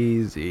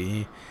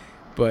crazy.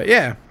 But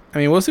yeah, I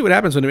mean, we'll see what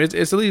happens with him. It's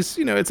at least,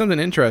 it's something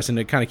interesting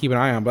to kind of keep an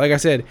eye on. But like I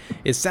said,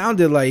 it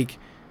sounded like.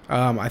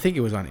 I think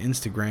it was on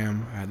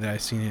Instagram that I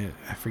seen it.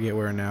 I forget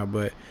where now,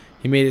 but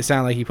he made it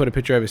sound like he put a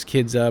picture of his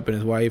kids up and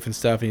his wife and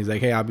stuff, and he's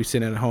like, hey, I'll be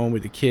sitting at home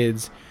with the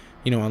kids,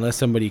 unless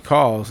somebody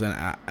calls. And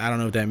I don't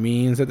know if that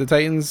means that the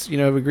Titans,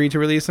 have agreed to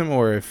release him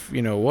or if,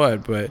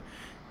 what, but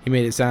he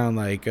made it sound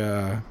like,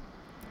 let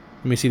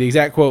me see, the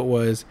exact quote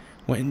was,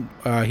 when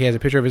he has a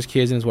picture of his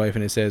kids and his wife,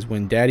 and it says,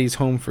 when daddy's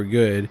home for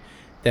good,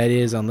 that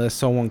is, unless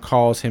someone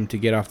calls him to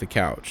get off the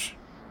couch.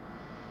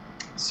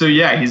 So,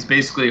 yeah, he's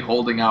basically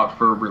holding out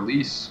for a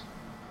release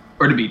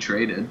or to be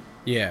traded.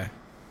 Yeah.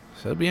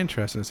 So it'll be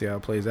interesting to see how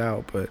it plays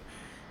out. But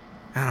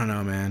I don't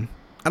know, man.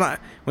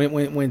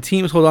 When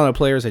teams hold on to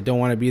players that don't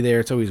want to be there,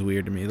 it's always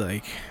weird to me.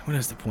 Like, what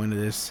is the point of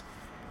this?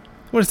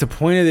 What is the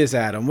point of this,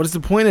 Adam? What is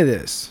the point of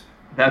this?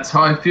 That's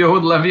how I feel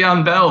with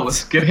Le'Veon Bell.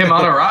 Let's get him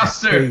on a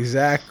roster.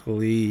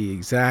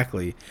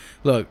 Exactly.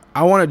 Look,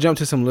 I want to jump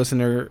to some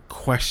listener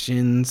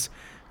questions.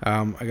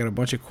 I got a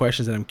bunch of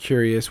questions that I'm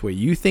curious what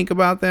you think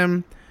about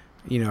them.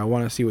 I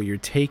want to see what your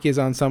take is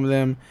on some of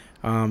them.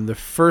 The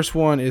first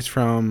one is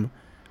from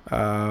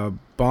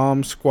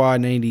Bomb Squad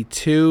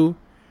 92.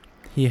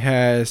 He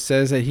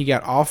says that he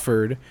got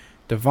offered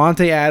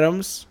Devontae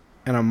Adams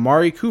and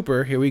Amari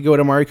Cooper. Here we go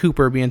to Amari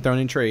Cooper being thrown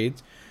in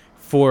trades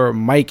for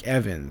Mike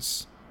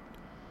Evans.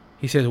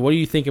 He says, what do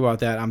you think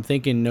about that? I'm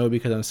thinking no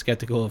because I'm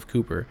skeptical of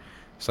Cooper.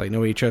 It's like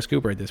nobody trusts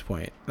Cooper at this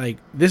point. Like,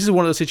 this is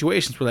one of those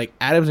situations where like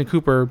Adams and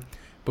Cooper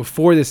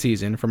before the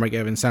season for Mike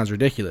Evans sounds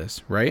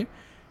ridiculous, right?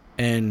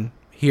 And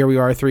here we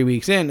are 3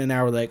 weeks in, and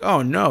now we're like,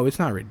 oh, no, it's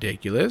not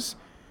ridiculous.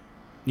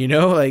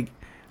 Like,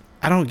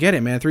 I don't get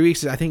it, man. 3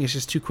 weeks, I think it's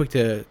just too quick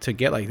to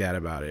get like that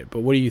about it. But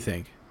what do you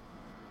think?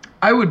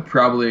 I would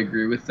probably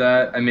agree with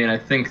that. I mean, I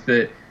think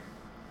that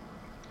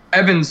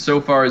Evans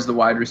so far is the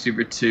wide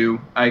receiver 2.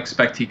 I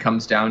expect he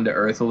comes down to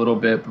earth a little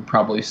bit, but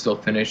probably still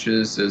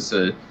finishes as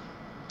a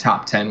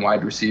top 10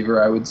 wide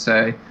receiver, I would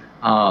say.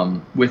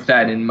 With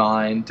that in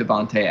mind,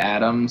 Devontae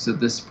Adams at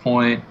this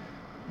point,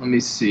 let me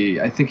see.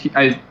 I think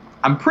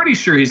I'm pretty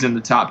sure he's in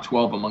the top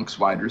 12 amongst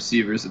wide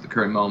receivers at the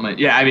current moment.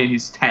 Yeah, I mean,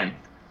 he's 10th.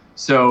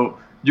 So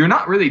you're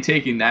not really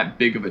taking that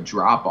big of a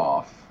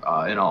drop-off,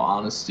 in all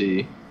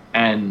honesty.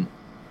 And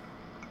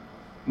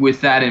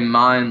with that in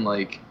mind,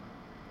 like,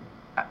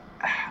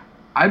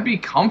 I'd be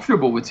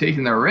comfortable with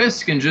taking the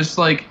risk and just,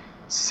 like,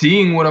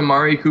 seeing what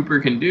Amari Cooper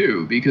can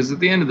do. Because at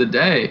the end of the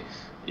day,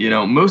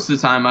 most of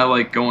the time I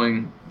like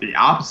going the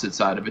opposite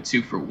side of a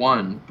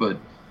 2-for-1. But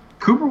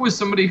Cooper was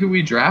somebody who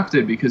we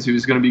drafted because he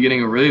was going to be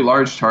getting a really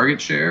large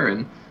target share,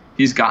 and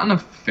he's gotten a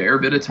fair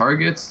bit of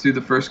targets through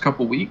the first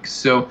couple weeks.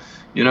 So,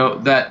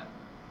 that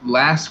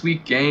last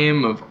week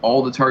game of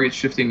all the targets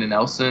shifting to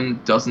Nelson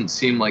doesn't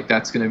seem like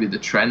that's going to be the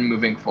trend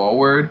moving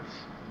forward.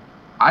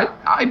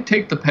 I'd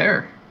take the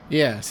pair.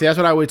 Yeah, see, that's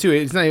what I would too.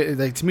 It's not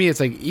like, to me, it's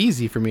like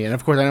easy for me. And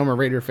of course, I know I'm a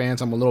Raider fan,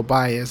 so I'm a little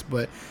biased,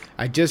 but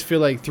I just feel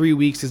like 3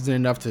 weeks isn't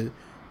enough to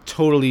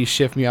totally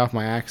shift me off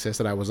my axis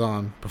that I was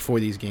on before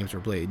these games were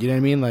played. You know what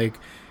I mean? Like,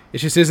 it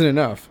just isn't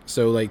enough.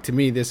 So, like, to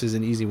me, this is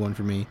an easy one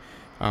for me.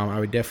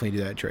 I would definitely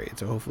do that trade.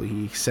 So hopefully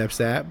he accepts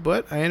that.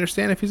 But I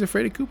understand if he's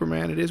afraid of Cooper,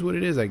 man. It is what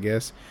it is, I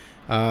guess.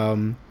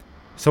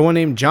 Someone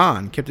named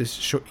John kept this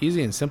short,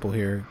 easy and simple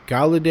here.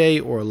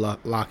 Galladay or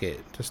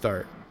Lockett to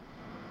start?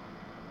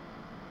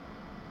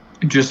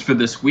 Just for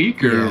this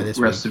week or this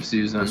rest week. Of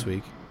season? This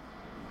week.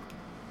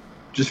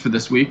 Just for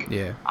this week?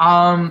 Yeah.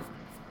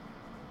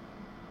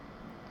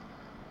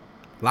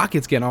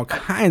 Lockett's getting all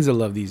kinds of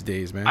love these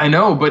days, man. I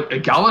know, but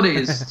Galladay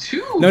is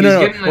too.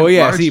 No. Well,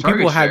 yeah. See,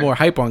 people had share. more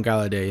hype on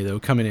Galladay though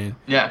coming in.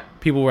 Yeah.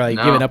 People were like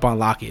giving up on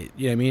Lockett.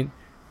 You know what I mean?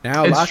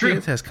 Now It's Lockett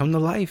true. has come to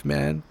life,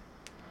 man.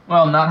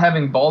 Well, not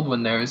having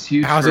Baldwin there is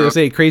huge. I was gonna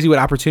say crazy what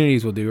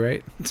opportunities will do,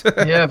 right?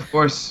 Yeah, of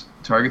course.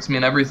 Targets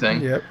mean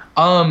everything. Yep.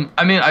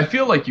 I mean, I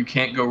feel like you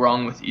can't go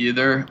wrong with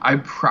either.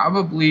 I'd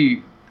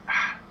probably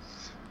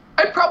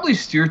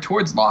steer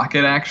towards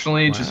Lockett,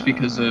 actually, just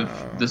because of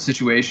the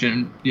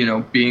situation,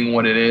 being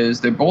what it is.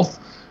 They're both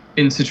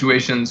in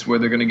situations where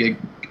they're going to get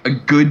a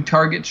good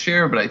target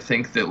share, but I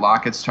think that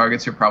Lockett's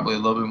targets are probably a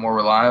little bit more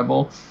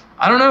reliable.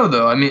 I don't know,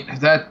 though. I mean,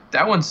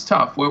 that one's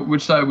tough.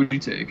 Which side would you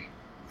take?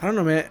 I don't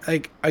know, man.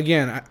 Like,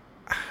 again,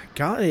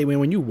 Galladay, man,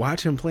 when you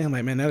watch him play, I'm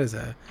like, man, that is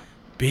a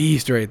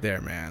beast right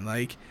there, man.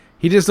 Like,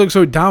 he just looks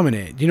so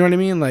dominant. You know what I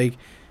mean? Like,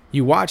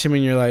 you watch him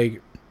and you're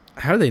like,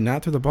 how did they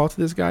not throw the ball to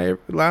this guy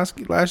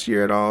last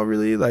year at all,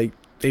 really? Like,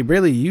 they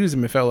barely used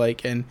him, it felt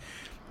like. And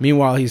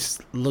meanwhile, he's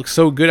looks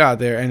so good out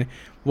there. And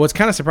what's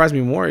kind of surprised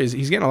me more is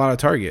he's getting a lot of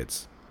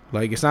targets.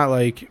 Like, it's not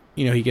like,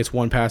 he gets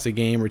one pass a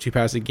game or two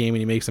passes a game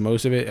and he makes the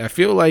most of it. I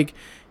feel like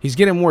he's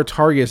getting more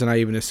targets than I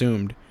even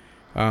assumed.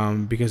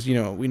 Because, we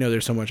know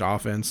there's so much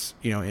offense,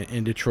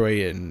 in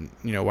Detroit and,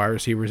 wide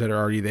receivers that are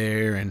already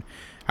there. And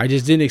I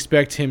just didn't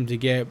expect him to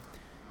get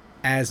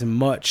as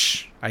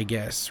much, I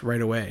guess,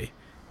 right away.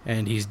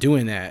 And he's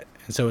doing that.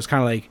 And so it's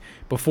kind of like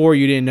before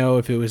you didn't know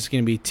if it was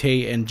going to be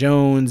Tate and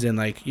Jones and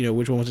like,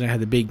 which one was going to have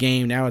the big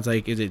game. Now it's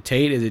like, is it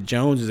Tate? Is it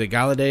Jones? Is it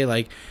Galladay?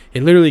 Like,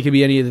 it literally could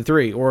be any of the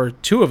three or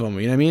two of them.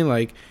 You know what I mean?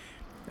 Like,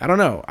 I don't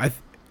know.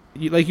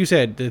 Like you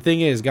said, the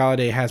thing is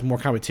Galladay has more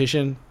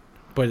competition,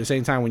 but at the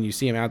same time, when you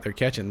see him out there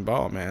catching the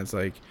ball, man, it's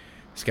like,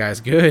 this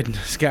guy's good.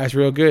 This guy's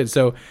real good.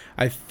 So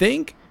I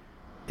think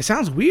it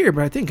sounds weird,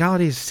 but I think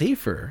Galladay is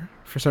safer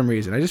for some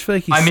reason. I just feel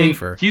like he's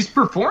safer. He's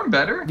performed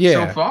better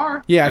so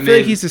far. Yeah, I feel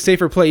like he's a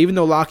safer play, even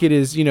though Lockett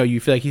is, you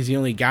feel like he's the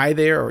only guy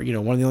there, or,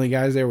 one of the only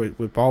guys there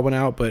with Baldwin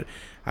out. But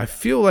I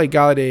feel like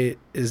Galladay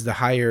is the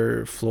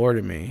higher floor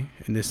to me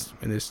in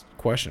this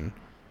question.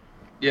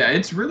 Yeah,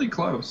 it's really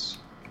close.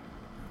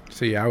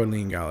 So, yeah, I would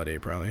lean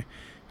Galladay probably.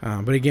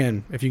 But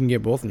again, if you can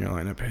get both in your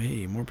lineup,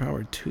 hey, more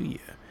power to you.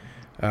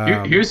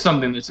 Here's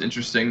something that's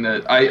interesting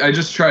that I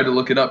just tried to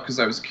look it up because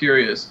I was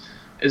curious.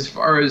 As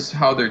far as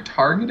how they're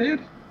targeted,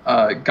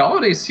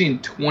 Galladay's seen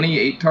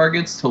 28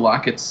 targets to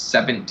Lockett's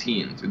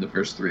 17 through the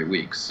first 3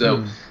 weeks.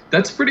 So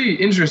that's pretty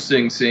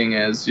interesting, seeing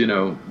as,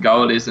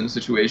 Galladay's in a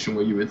situation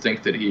where you would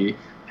think that he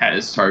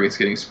has targets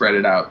getting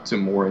spread out to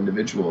more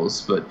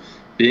individuals. But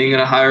being in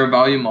a higher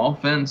volume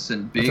offense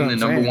and being the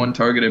number one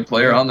targeted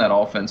player on that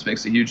offense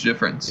makes a huge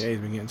difference. Yeah, he's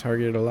been getting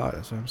targeted a lot.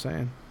 That's what I'm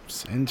saying.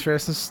 It's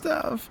interesting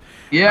stuff.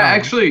 Yeah,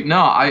 actually, no,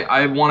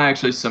 I want to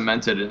actually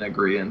cement it in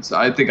agreement.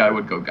 I think I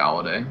would go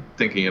Galladay,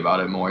 thinking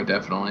about it more,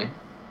 definitely.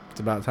 It's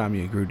about time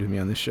you agreed with me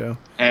on this show.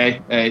 Hey,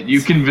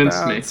 you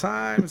convinced me. It's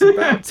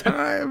about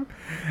time.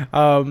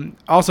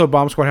 Also,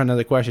 Bomb Squad had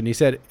another question. He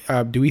said,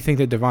 do we think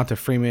that Devonta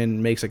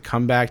Freeman makes a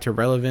comeback to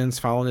relevance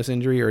following this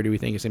injury, or do we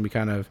think it's going to be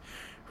kind of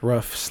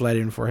rough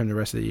sledding for him the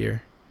rest of the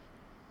year?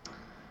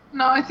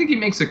 No, I think he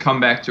makes a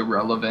comeback to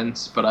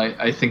relevance, but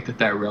I think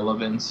that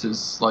relevance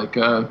is like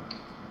a,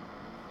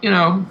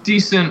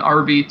 decent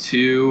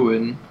RB2,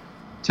 and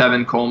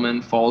Tevin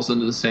Coleman falls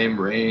into the same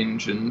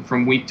range. And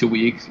from week to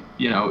week,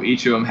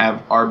 each of them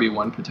have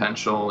RB1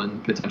 potential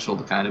and potential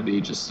to kind of be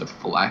just a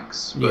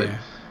flex. But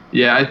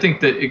yeah, I think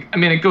that,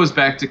 it goes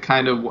back to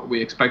kind of what we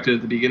expected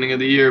at the beginning of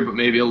the year, but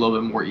maybe a little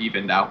bit more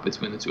evened out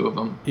between the two of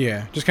them.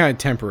 Yeah, just kind of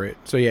temper it.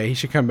 So, yeah, he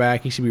should come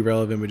back. He should be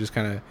relevant, but just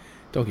kind of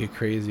don't get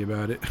crazy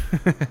about it.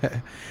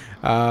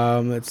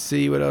 Let's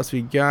see what else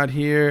we got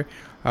here.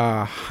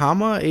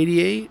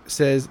 Hama88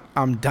 says,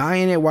 I'm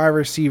dying at wide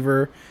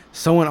receiver.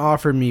 Someone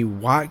offered me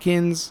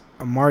Watkins,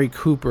 Amari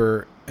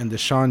Cooper, and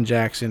Deshaun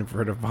Jackson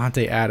for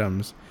Devontae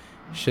Adams.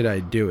 Should I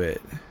do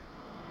it?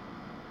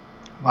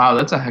 Wow,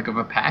 that's a heck of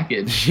a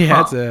package.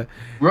 Yeah,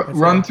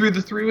 run through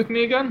the three with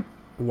me again.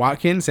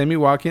 Watkins, Sammy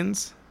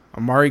Watkins,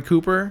 Amari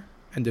Cooper,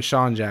 and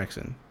Deshaun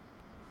Jackson.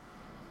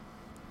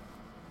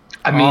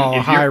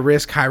 High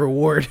risk, high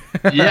reward.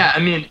 Yeah,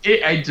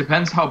 it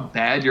depends how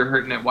bad you're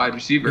hurting at wide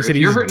receiver. If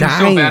you're hurting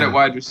so bad at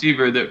wide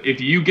receiver that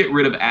if you get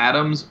rid of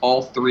Adams,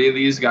 all three of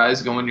these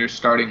guys go in your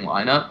starting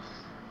lineup,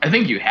 I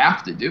think you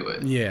have to do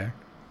it. Yeah.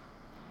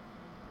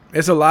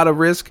 It's a lot of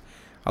risk,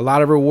 a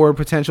lot of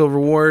potential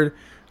reward.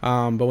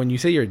 But when you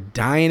say you're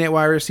dying at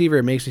wide receiver,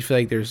 it makes me feel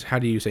like how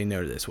do you say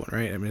no to this one,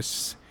 right?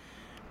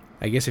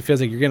 I guess it feels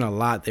like you're getting a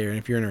lot there. And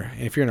if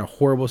you're in a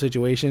horrible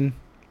situation,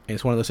 and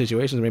it's one of those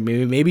situations,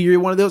 maybe you're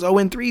one of those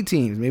 0-3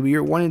 teams. Maybe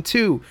you're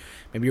 1-2.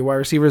 Maybe your wide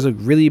receivers look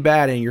really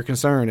bad and you're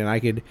concerned. And I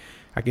could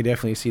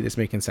definitely see this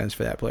making sense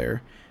for that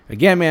player.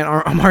 Again, man,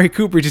 Amari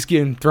Cooper just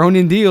getting thrown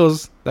in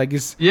deals. Like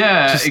it's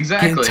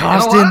exactly.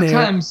 Tossed and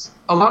in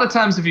a lot of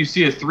times if you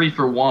see a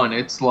 3-for-1,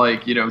 it's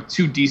like,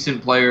 two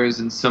decent players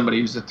and somebody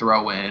who's a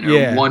throw-in,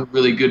 or one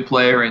really good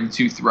player and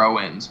two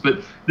throw-ins.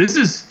 But this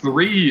is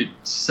three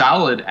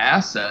solid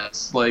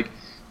assets. Like,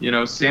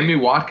 Sammy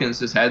Watkins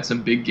has had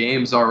some big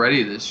games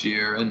already this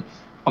year, and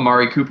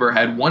Amari Cooper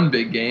had one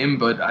big game,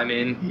 but I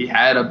mean, he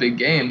had a big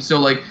game. So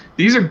like,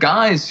 these are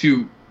guys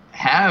who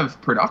have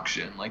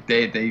production, like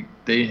they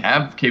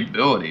have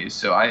capabilities.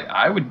 So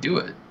I would do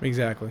it.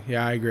 Exactly.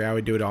 Yeah, I agree. I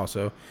would do it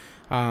also.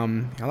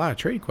 A lot of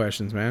trade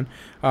questions, man.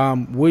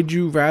 Would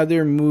you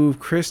rather move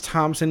Chris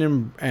Thompson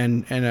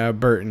and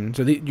Burton?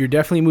 So you're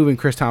definitely moving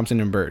Chris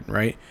Thompson and Burton,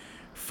 right?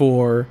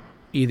 For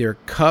either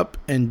Cup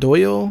and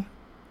Doyle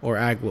or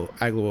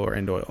Aguilar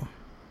and Doyle.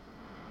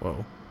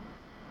 Whoa.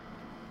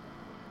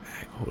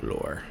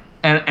 Aguilar.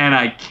 And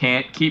I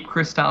can't keep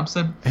Chris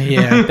Thompson.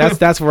 Yeah,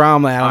 that's where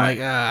I'm at. I'm like,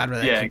 I'd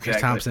rather keep exactly.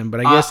 Chris Thompson,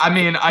 but I guess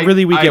I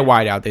really weak at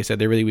wide out. They said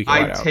they're really weak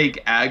at wide out. I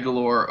take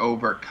Aguilar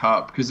over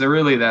Cup because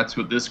that's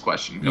what this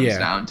question comes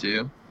down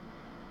to.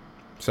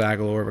 So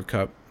Aguilar over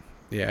Cup.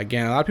 Yeah,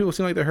 again, a lot of people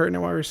seem like they're hurting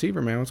their wide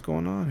receiver, man. What's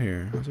going on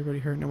here? How's everybody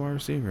hurting their wide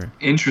receiver?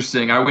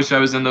 Interesting. I wish I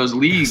was in those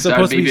leagues.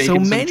 Supposed I'd be to be so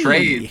making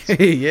many some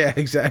trades. Yeah,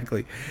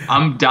 exactly.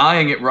 I'm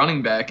dying at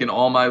running back in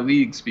all my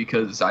leagues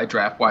because I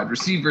draft wide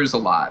receivers a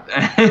lot.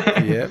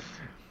 Yep.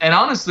 And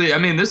honestly, I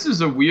mean, this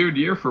is a weird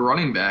year for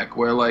running back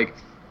where, like,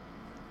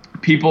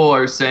 people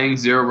are saying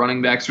zero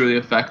running back's really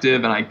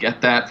effective, and I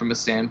get that from a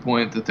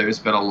standpoint that there's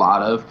been a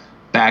lot of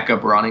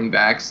backup running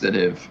backs that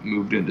have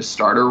moved into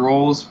starter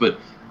roles. But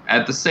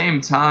at the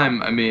same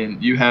time, I mean,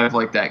 you have,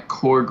 like, that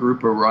core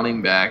group of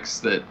running backs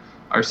that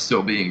are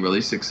still being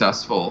really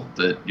successful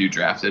that you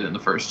drafted in the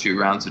first 2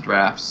 rounds of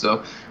drafts.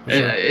 So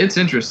it's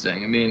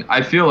interesting. I mean,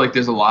 I feel like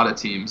there's a lot of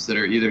teams that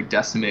are either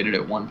decimated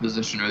at one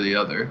position or the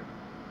other.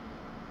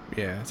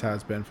 Yeah, that's how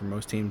it's been for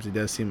most teams. It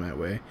does seem that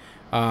way.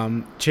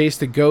 Chase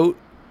the GOAT.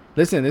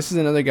 Listen, this is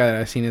another guy that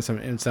I've seen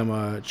in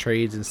some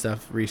trades and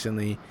stuff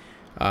recently.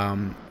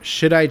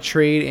 Should I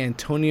trade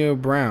Antonio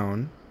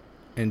Brown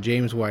and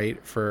James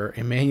White for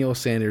Emmanuel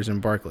Sanders and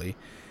Barkley?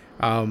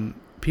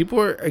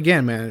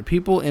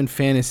 People in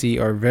fantasy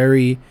are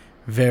very,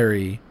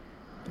 very,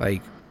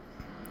 like,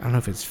 I don't know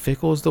if it's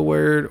fickle is the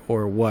word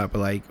or what, but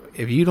like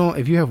if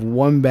you have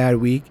one bad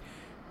week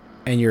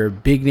and you're a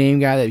big name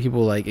guy that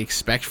people like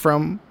expect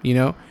from,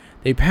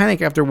 they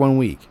panic after 1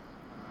 week.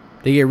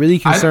 They get really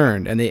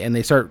concerned and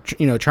they start,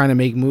 trying to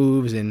make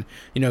moves and,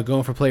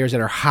 going for players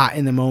that are hot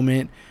in the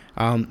moment.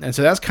 And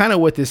so that's kind of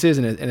what this is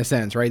in a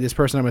sense, right? This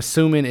person I'm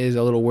assuming is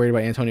a little worried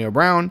about Antonio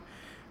Brown.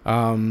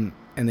 And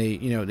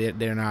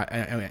they're not,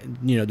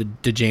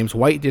 the James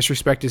White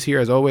disrespect is here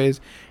as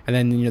always. And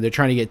then, they're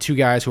trying to get 2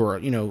 guys who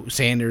are,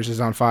 Sanders is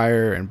on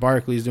fire and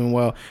Barkley's doing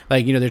well.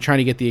 Like, they're trying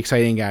to get the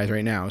exciting guys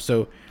right now.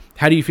 So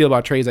how do you feel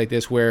about trades like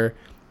this where,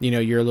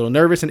 you're a little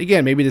nervous? And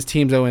again, maybe this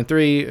team's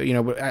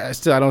 0-3,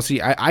 but I don't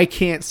see, I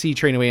can't see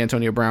trading away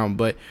Antonio Brown,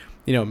 but,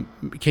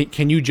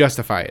 can you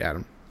justify it,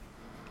 Adam?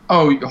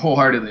 Oh,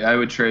 wholeheartedly. I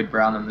would trade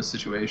Brown in this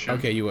situation.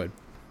 Okay, you would.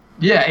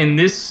 Yeah, in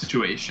this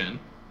situation,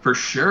 for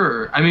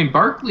sure. I mean,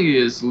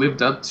 Barkley has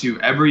lived up to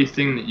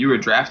everything that you were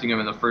drafting him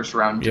in the first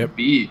round to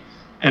be.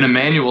 And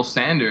Emmanuel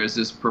Sanders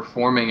is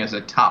performing as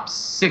a top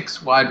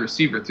 6 wide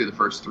receiver through the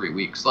first 3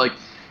 weeks. Like,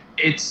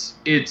 it's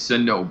a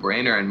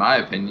no-brainer in my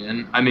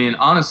opinion. I mean,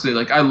 honestly,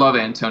 like, I love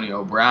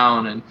Antonio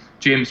Brown and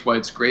James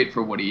White's great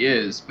for what he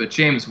is, but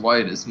James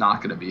White is not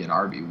going to be an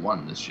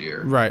RB1 this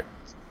year. Right.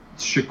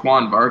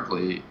 Saquon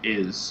Barkley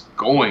is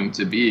going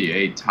to be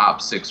a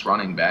top 6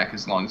 running back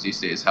as long as he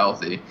stays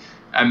healthy.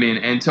 I mean,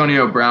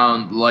 Antonio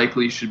Brown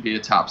likely should be a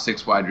top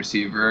 6 wide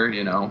receiver,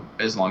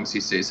 as long as he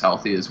stays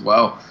healthy as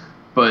well.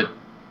 But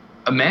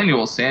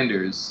Emmanuel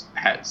Sanders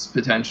has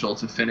potential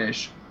to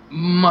finish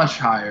much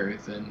higher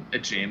than a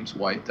James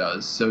White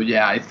does. So,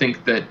 yeah, I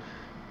think that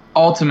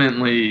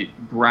ultimately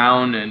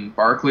Brown and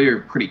Barkley are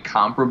pretty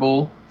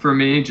comparable for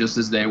me, just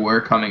as they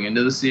were coming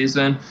into the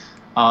season.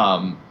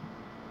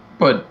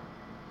 But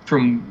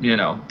from,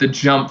 the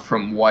jump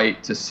from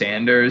White to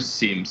Sanders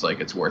seems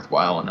like it's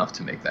worthwhile enough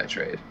to make that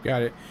trade.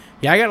 Got it.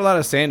 Yeah, I got a lot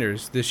of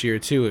Sanders this year,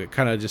 too,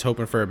 kind of just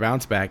hoping for a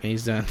bounce back, and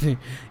he's done,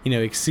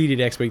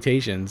 exceeded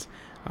expectations.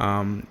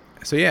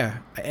 So yeah,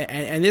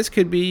 and this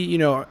could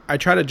be, I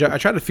try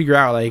to figure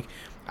out, like,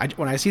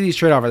 when I see these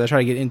trade offers, I try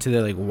to get into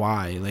the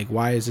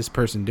why is this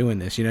person doing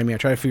this? You know what I mean? I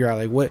try to figure out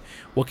like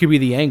what could be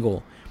the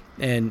angle,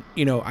 and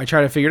I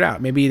try to figure it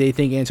out. Maybe they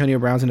think Antonio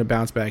Brown's gonna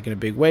bounce back in a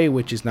big way,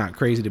 which is not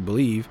crazy to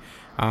believe.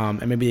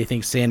 And maybe they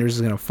think Sanders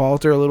is gonna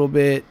falter a little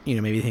bit.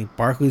 Maybe they think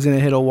Barkley's gonna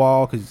hit a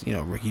wall because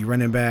rookie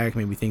running back.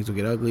 Maybe things will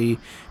get ugly.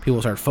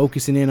 People start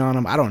focusing in on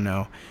him. I don't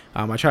know.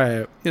 I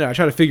try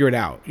to figure it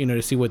out.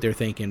 To see what they're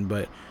thinking,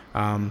 but.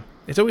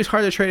 It's always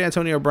hard to trade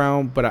Antonio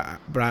Brown, but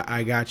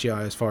I got you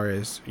as far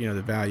as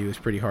the value is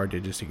pretty hard to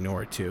just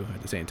ignore it too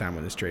at the same time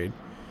with this trade.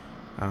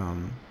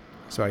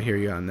 So I hear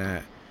you on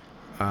that.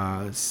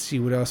 Let's see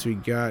what else we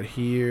got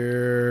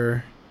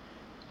here.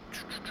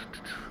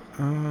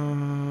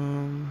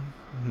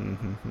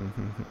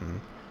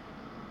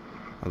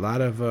 A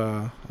lot of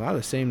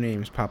the same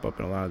names pop up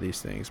in a lot of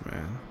these things,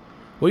 man.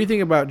 What do you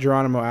think about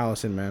Geronimo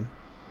Allison, man?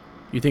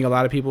 You think a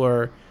lot of people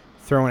are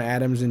throwing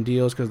Adams in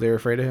deals because they're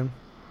afraid of him?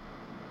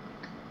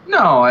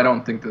 No, I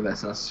don't think that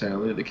that's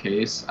necessarily the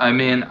case. I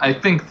mean, I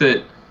think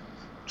that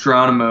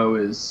Geronimo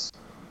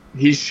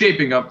he's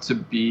shaping up to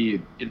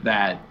be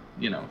that,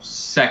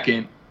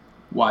 second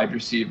wide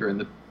receiver in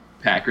the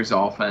Packers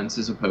offense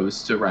as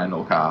opposed to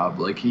Randall Cobb.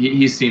 Like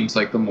he seems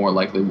like the more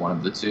likely one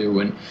of the two.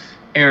 And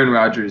Aaron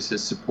Rodgers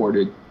has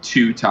supported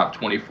 2 top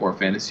 24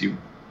 fantasy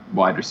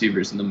wide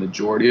receivers in the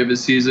majority of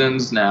his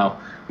seasons. Now,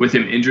 with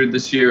him injured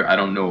this year, I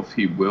don't know if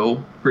he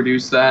will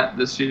produce that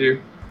this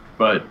year.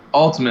 But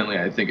ultimately,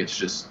 I think it's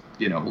just,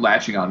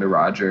 latching on to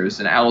Rodgers.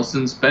 And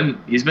Allison's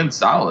been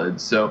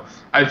solid. So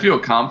I feel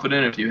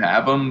confident if you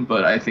have him,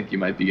 but I think you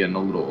might be getting a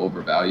little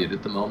overvalued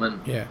at the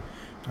moment. Yeah.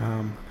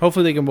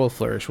 Hopefully they can both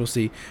flourish. We'll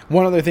see.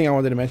 One other thing I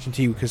wanted to mention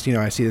to you, because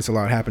I see this a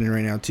lot happening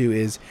right now too,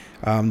 is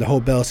the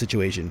whole Bell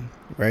situation,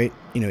 right?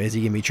 Is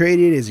he gonna be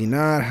traded? Is he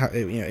not? How,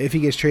 if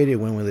he gets traded,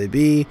 when will it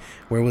be?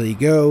 Where will he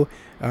go?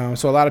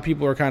 So a lot of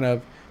people are kind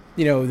of,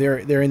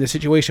 they're in the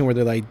situation where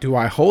they're like, do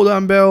I hold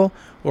on Bell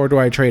or do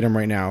I trade him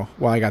right now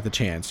while I got the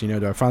chance?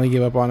 Do I finally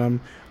give up on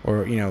him,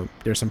 or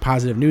there's some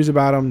positive news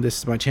about him, this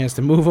is my chance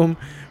to move him,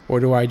 or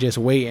do I just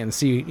wait and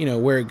see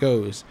where it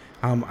goes?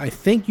 I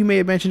think you may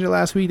have mentioned it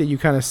last week that you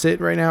kind of sit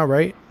right now,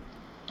 right?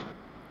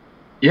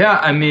 Yeah,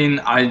 I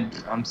mean,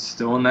 I'm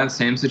still in that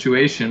same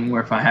situation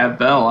where if I have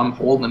Bell, I'm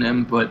holding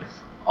him. But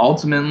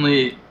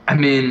ultimately, I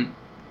mean,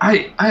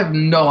 I have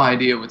no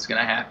idea what's going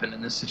to happen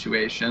in this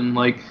situation.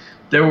 Like,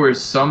 there were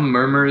some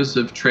murmurs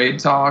of trade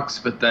talks,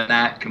 but then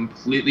that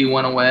completely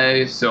went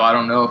away. So I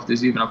don't know if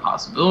there's even a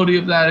possibility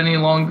of that any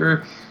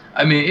longer.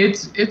 I mean,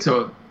 it's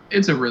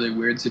a really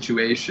weird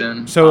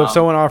situation. So if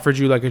someone offered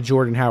you like a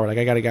Jordan Howard, like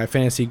I got a guy,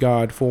 Fantasy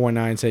God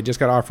 419 said, just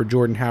got offered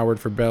Jordan Howard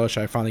for Bell.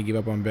 Should I finally give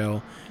up on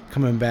Bell,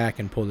 coming back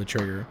and pull the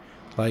trigger?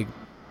 Like,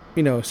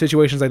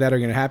 situations like that are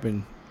going to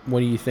happen. What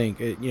do you think?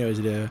 Is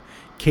it a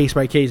case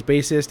by case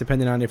basis,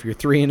 depending on if you're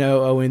 3-0,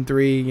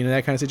 0-3,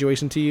 that kind of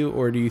situation to you,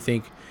 or do you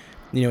think,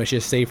 it's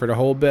just safer to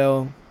hold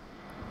Bell?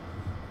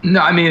 No,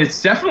 I mean, it's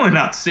definitely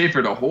not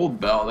safer to hold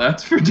Bell.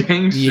 That's for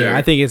dang sure. Yeah,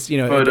 I think it's, it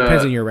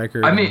depends on your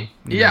record. I mean,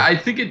 yeah, I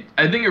think it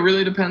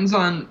really depends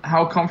on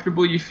how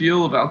comfortable you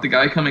feel about the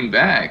guy coming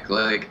back.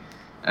 Like,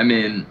 I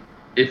mean,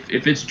 if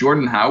it's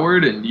Jordan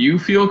Howard and you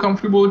feel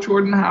comfortable with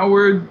Jordan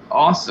Howard,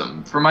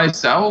 awesome. For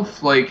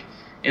myself, like,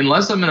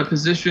 unless I'm in a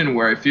position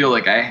where I feel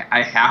like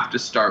I have to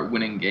start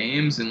winning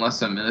games,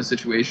 unless I'm in a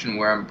situation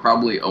where I'm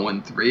probably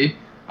 0-3,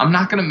 I'm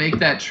not going to make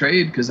that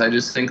trade because I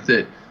just think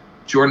that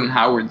Jordan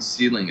Howard's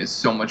ceiling is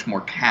so much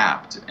more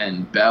capped,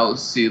 and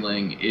Bell's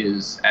ceiling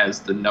is as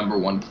the number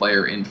 1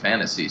 player in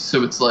fantasy.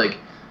 So it's like,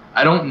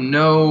 I don't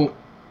know.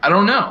 I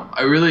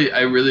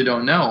really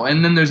don't know.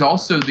 And then there's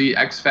also the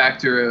X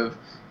factor of,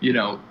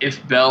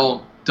 if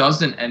Bell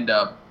doesn't end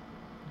up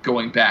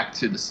going back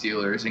to the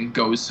Steelers and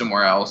goes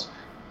somewhere else,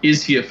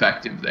 is he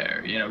effective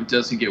there?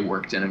 Does he get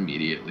worked in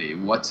immediately?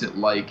 What's it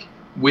like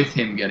with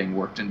him getting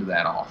worked into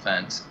that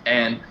offense?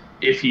 And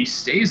if he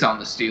stays on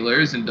the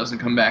Steelers and doesn't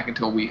come back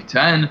until week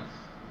 10,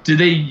 do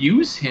they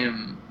use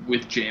him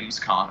with James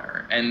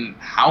Conner? And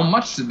how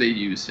much do they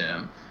use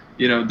him?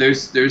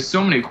 There's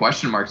so many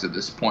question marks at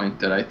this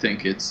point that I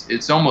think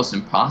it's almost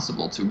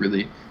impossible to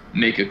really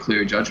make a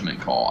clear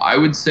judgment call. I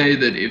would say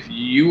that if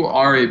you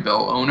are a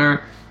Bell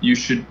owner, you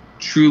should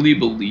truly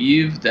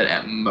believe that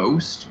at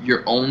most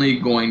you're only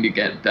going to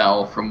get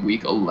Bell from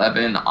week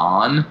 11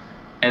 on,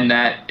 and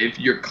that if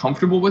you're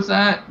comfortable with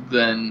that,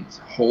 then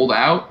hold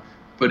out.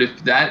 But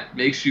if that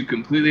makes you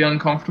completely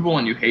uncomfortable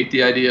and you hate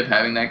the idea of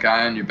having that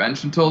guy on your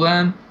bench until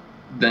then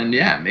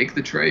yeah, make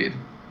the trade.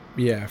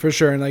 Yeah, for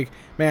sure. And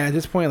man, at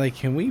this point,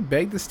 can we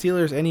beg the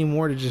Steelers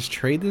anymore to just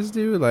trade this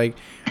dude?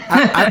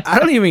 I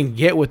don't even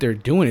get what they're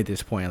doing at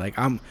this point.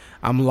 I'm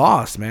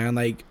lost,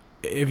 man.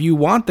 If you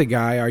want the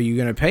guy, are you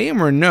gonna pay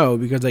him or no?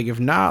 Because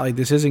if not,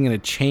 this isn't gonna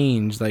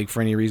change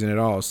for any reason at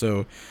all.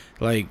 So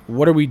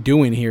what are we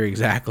doing here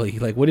exactly?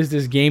 What is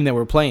this game that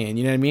we're playing?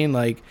 You know what I mean?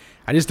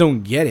 I just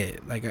don't get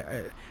it.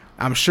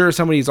 I'm sure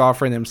somebody's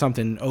offering them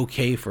something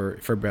okay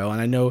for Bell,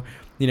 and I know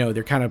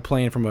they're kind of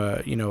playing from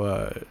a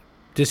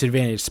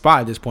disadvantaged spot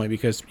at this point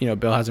because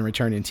Bell hasn't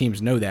returned and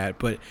teams know that.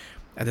 But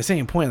at the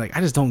same point, I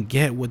just don't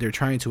get what they're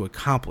trying to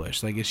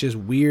accomplish. It's just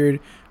weird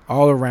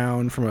all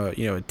around from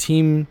a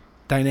team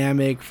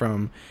dynamic,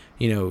 from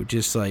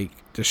just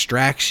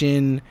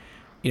distraction.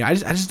 I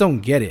just don't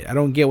get it. I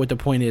don't get what the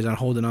point is on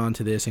holding on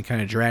to this and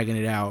kind of dragging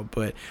it out.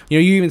 But, you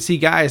even see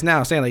guys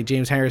now saying,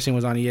 James Harrison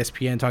was on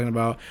ESPN talking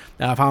about,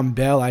 if I'm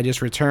Bell, I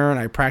just return,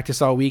 I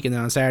practice all week, and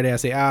then on Saturday I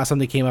say,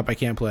 something came up, I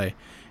can't play.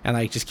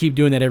 And, just keep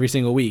doing that every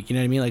single week. You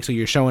know what I mean? So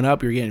you're showing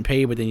up, you're getting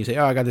paid, but then you say,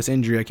 I got this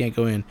injury, I can't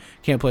go in,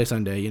 can't play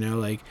Sunday,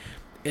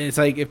 it's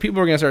if people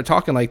are going to start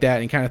talking like that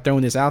and kind of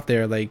throwing this out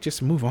there,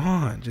 just move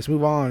on. Just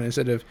move on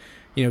instead of,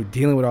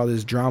 dealing with all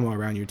this drama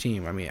around your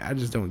team. I mean, I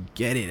just don't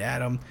get it,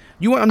 Adam.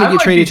 You want him to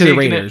get traded to the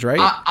Raiders, right?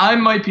 I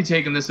might be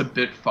taking this a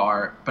bit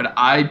far, but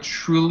I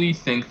truly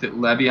think that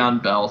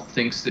Le'Veon Bell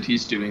thinks that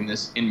he's doing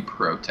this in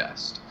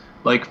protest.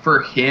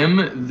 For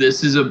him,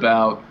 this is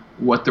about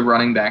what the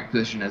running back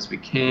position has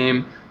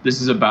become.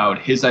 This is about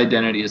his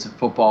identity as a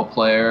football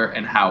player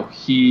and how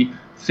he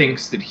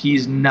thinks that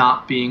he's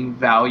not being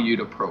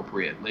valued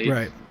appropriately.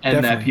 Right. And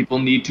Definitely. that people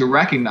need to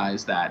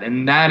recognize that.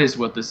 And that is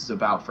what this is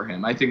about for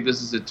him. I think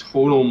this is a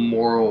total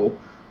moral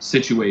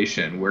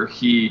situation where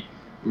he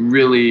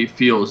really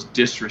feels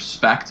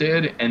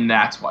disrespected, and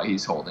that's why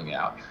he's holding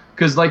out.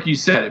 Because like you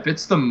said, if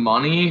it's the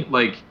money,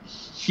 like,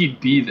 he'd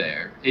be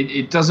there.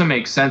 It doesn't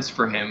make sense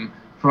for him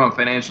from a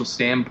financial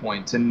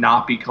standpoint to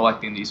not be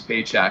collecting these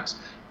paychecks.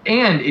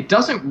 And it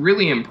doesn't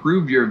really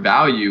improve your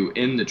value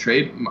in the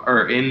trade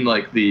or in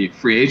like the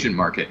free agent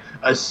market,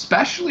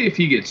 especially if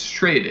he gets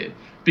traded.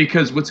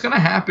 Because what's going to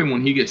happen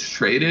when he gets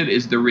traded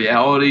is the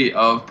reality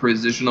of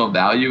positional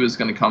value is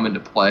going to come into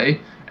play.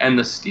 And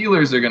the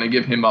Steelers are going to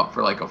give him up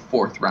for like a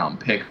 4th-round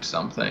pick or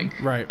something.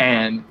 Right.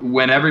 And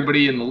when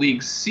everybody in the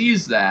league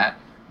sees that,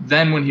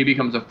 then when he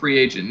becomes a free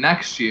agent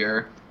next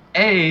year,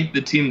 A,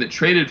 the team that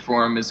traded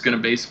for him is going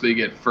to basically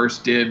get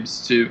first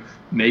dibs to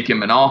make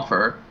him an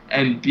offer.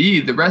 And B,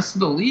 the rest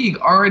of the league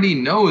already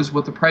knows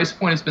what the price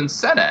point has been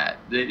set at.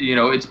 You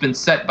know, it's been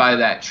set by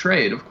that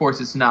trade. Of course,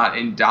 it's not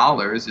in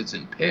dollars, it's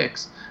in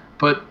picks.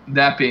 But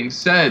that being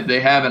said, they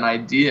have an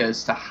idea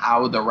as to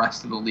how the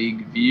rest of the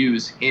league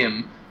views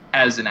him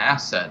as an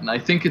asset. And I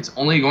think it's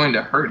only going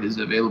to hurt his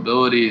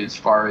availability as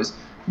far as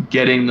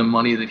getting the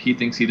money that he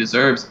thinks he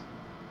deserves.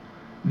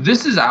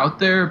 This is out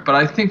there, but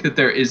I think that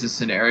there is a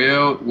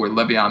scenario where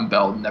Le'Veon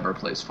Bell never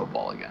plays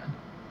football again.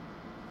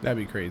 That'd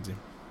be crazy.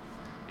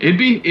 It'd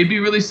be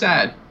really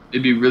sad.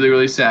 It'd be really,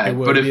 really sad. It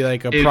would be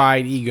like a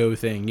pride ego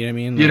thing. You know what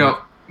I mean? Like, you know,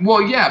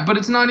 well, yeah, but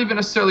it's not even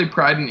necessarily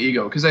pride and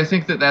ego, because I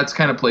think that that's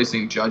kind of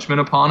placing judgment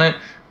upon it.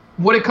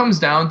 What it comes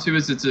down to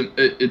is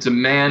it's a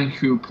man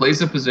who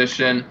plays a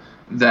position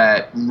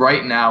that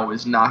right now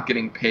is not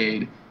getting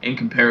paid in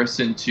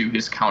comparison to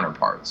his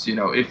counterparts. You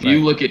know, if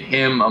you look at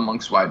him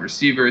amongst wide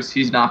receivers,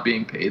 he's not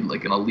being paid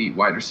like an elite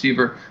wide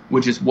receiver,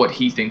 which is what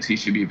he thinks he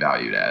should be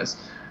valued as.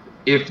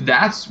 If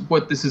that's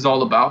what this is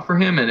all about for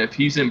him, and if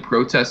he's in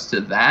protest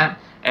to that,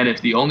 and if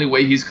the only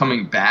way he's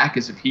coming back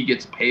is if he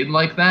gets paid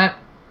like that,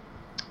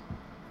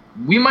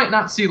 we might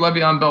not see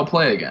Le'Veon Bell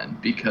play again,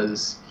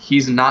 because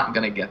he's not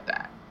going to get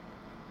that.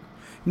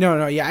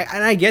 No, yeah,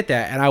 and I get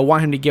that, and I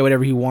want him to get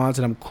whatever he wants,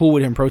 and I'm cool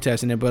with him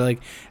protesting it, but, like,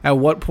 at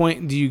what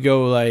point do you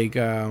go, like,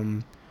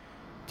 do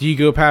you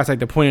go past, like,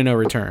 the point of no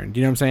return?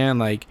 Do you know what I'm saying?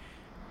 Like,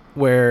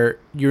 where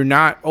you're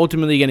not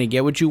ultimately going to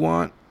get what you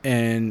want,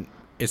 and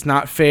it's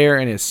not fair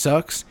and it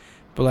sucks,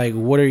 but like,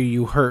 what are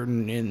you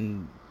hurting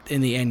in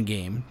the end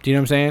game? Do you know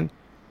what I'm saying?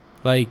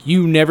 Like,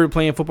 you never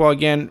playing football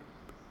again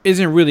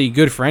isn't really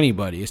good for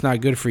anybody. It's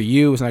not good for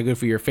you. It's not good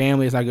for your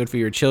family. It's not good for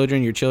your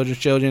children, your children's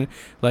children.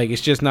 Like,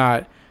 it's just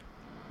not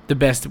the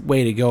best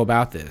way to go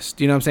about this.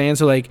 Do you know what I'm saying?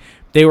 So, like,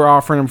 they were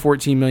offering him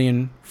 $14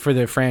 million for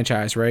the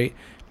franchise, right?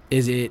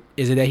 Is it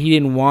that he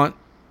didn't want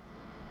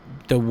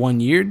the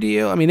 1-year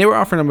deal? I mean, they were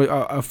offering him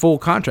a full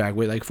contract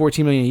with like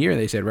 $14 million a year,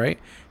 they said, right?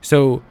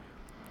 So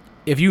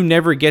if you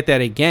never get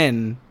that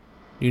again,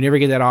 you never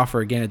get that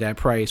offer again at that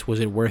price, was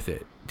it worth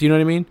it? Do you know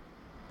what I mean?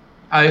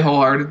 I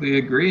wholeheartedly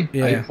agree.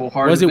 Yeah.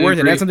 Was it worth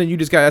it? That's something you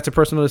just got. That's a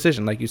personal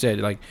decision, like you said.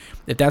 Like,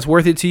 if that's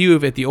worth it to you,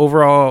 if the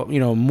overall, you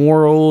know,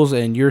 morals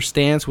and your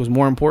stance was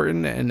more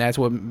important, and that's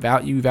what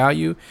you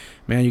value,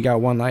 man, you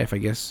got one life. I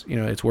guess, you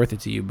know, it's worth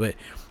it to you. But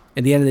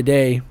at the end of the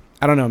day,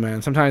 I don't know,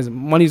 man. Sometimes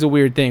money's a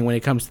weird thing when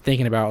it comes to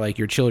thinking about like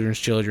your children's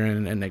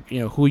children and like, you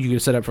know, who you can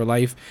set up for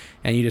life,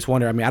 and you just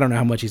wonder. I mean, I don't know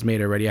how much he's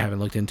made already. I haven't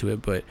looked into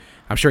it, but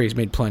I'm sure he's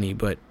made plenty.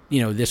 But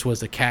you know, this was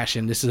the cash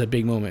in. This is a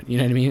big moment. You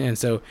know what I mean? And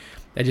so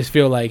I just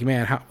feel like,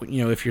 man, how,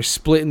 you know, if you're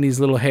splitting these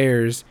little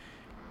hairs,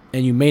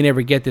 and you may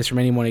never get this from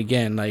anyone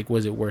again, like,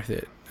 was it worth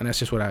it? And that's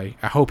just what I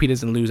hope he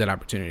doesn't lose that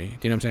opportunity.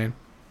 Do you know what I'm saying?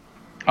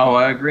 Oh,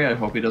 I agree. I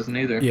hope he doesn't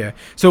either. Yeah.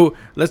 So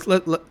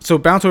so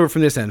bounce over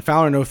from this end.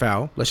 Foul or no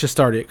foul? Let's just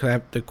start it,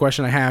 because the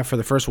question I have for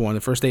the first one,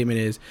 the first statement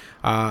is,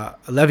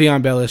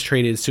 Le'Veon Bell is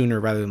traded sooner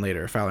rather than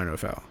later. Foul or no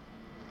foul?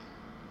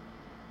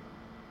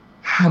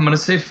 I'm going to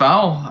say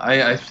foul.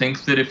 I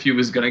think that if he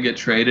was going to get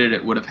traded,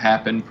 it would have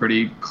happened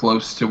pretty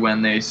close to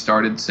when they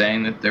started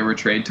saying that there were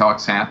trade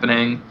talks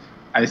happening.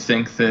 I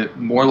think that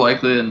more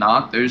likely than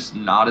not, there's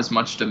not as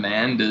much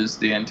demand as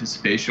the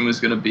anticipation was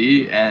going to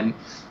be, and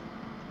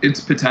it's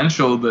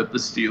potential that the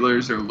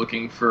Steelers are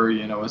looking for,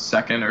 you know, a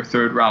 2nd or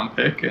 3rd round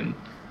pick, and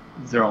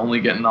they're only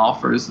getting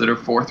offers that are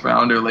 4th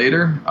round or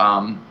later.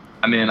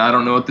 I mean, I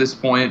don't know at this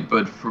point,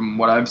 but from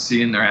what I've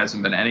seen, there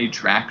hasn't been any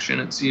traction,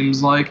 it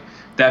seems like.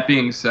 That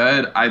being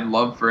said, I'd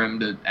love for him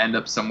to end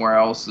up somewhere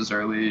else as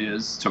early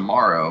as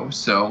tomorrow.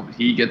 So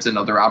he gets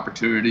another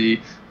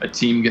opportunity. A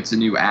team gets a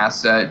new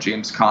asset.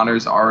 James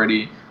Conner's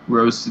already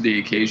rose to the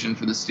occasion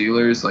for the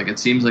Steelers. Like, it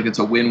seems like it's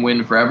a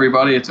win-win for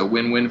everybody. It's a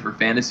win-win for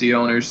fantasy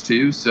owners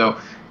too. So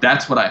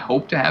that's what I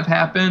hope to have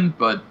happen.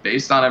 But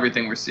based on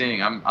everything we're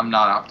seeing, I'm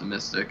not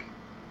optimistic.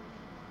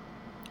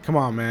 Come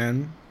on,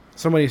 man.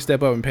 Somebody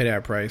step up and pay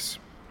that price.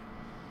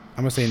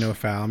 I'm gonna say no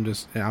foul. I'm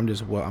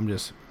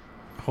just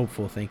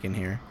hopeful thinking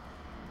here.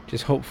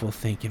 Just hopeful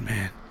thinking,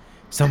 man.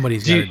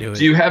 Somebody's got to do it.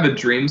 Do you have a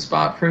dream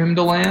spot for him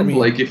to land? I mean,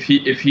 like, if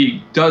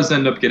he does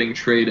end up getting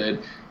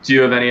traded, do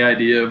you have any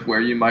idea of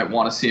where you might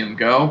want to see him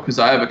go? Because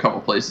I have a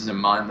couple places in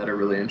mind that are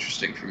really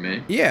interesting for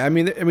me. Yeah, I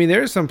mean,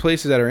 there's some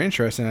places that are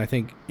interesting. I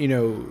think, you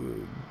know,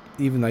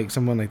 even like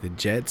someone like the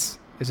Jets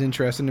is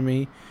interesting to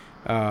me.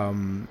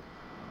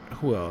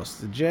 who else?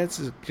 The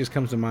Jets just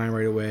comes to mind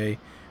right away.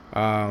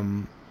 How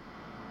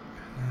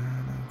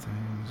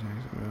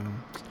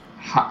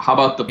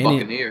about the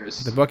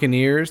Buccaneers? The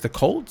Buccaneers, the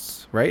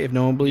Colts, right? If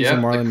no one believes in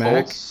Marlon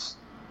Mack, Colts.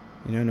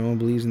 no one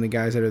believes in the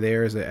guys that are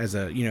there as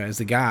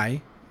the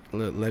guy.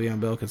 Le'Veon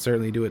Bell could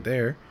certainly do it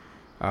there.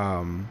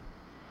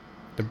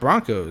 The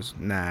Broncos,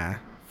 nah.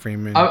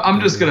 Freeman.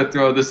 I'm just gonna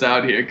throw this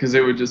out here because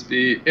it would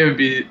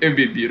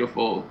be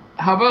beautiful.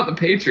 How about the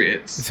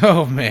Patriots?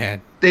 Oh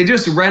man, they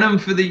just rent him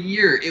for the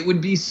year. It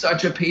would be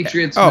such a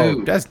Patriots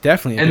move. That's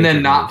definitely. And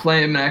then not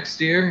play him next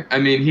year. I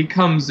mean, he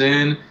comes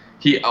in,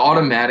 he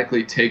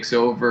automatically takes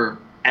over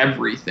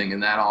everything in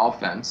that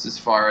offense as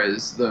far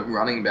as the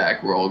running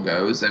back role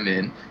goes. I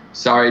mean,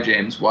 sorry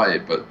James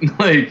White, but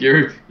like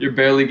you're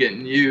barely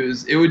getting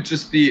used. It would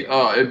just be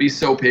it'd be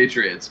so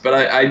Patriots.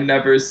 But I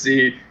never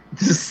see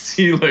the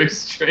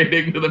Steelers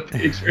trading to the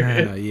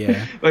Patriots.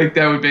 Yeah. Like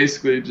that would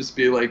basically just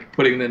be like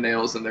putting the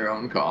nails in their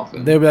own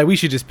coffin. They'd be like, we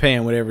should just pay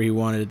him whatever he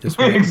wanted at this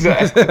point.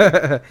 Exactly.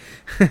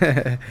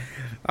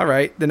 All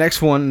right. The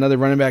next one, another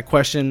running back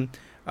question.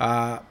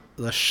 LaShawn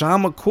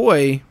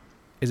McCoy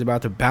is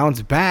about to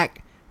bounce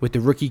back with the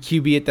rookie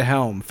QB at the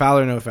helm. Foul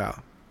or no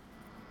foul?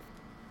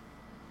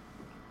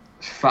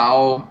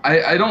 Foul.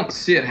 I don't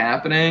see it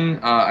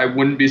happening. I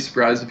wouldn't be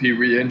surprised if he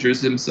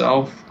re-injures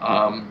himself.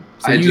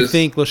 So you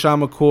think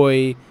LaShawn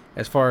McCoy,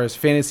 as far as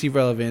fantasy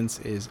relevance,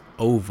 is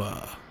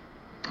over?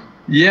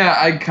 Yeah,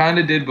 I kind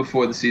of did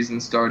before the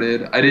season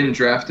started. I didn't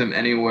draft him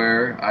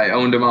anywhere. I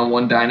owned him on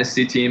one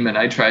dynasty team, and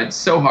I tried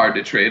so hard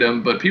to trade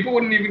him, but people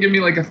wouldn't even give me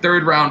like a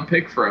third-round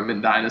pick for him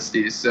in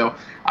dynasties. So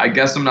I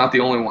guess I'm not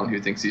the only one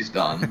who thinks he's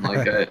done.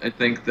 Like I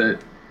think the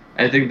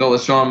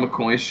LaShawn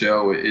McCoy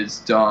show is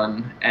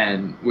done,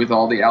 and with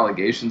all the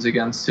allegations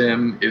against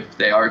him, if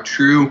they are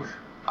true,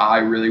 I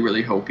really,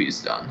 really hope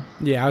he's done.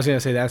 Yeah, I was going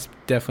to say that's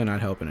definitely not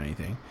helping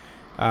anything.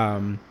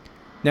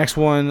 Next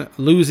one,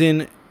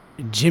 losing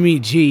Jimmy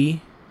G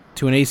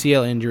to an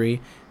ACL injury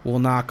will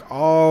knock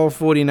all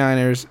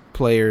 49ers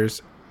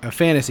players of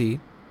fantasy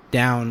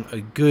down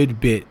a good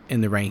bit in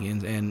the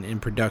rankings and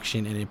in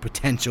production and in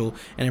potential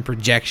and in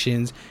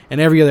projections and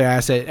every other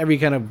asset, every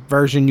kind of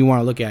version you want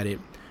to look at it.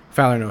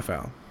 Foul or no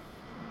foul?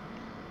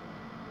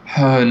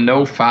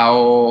 No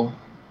foul.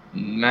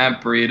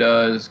 Matt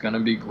Breida is going to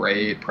be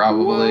great,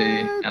 probably,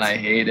 and I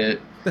hate it.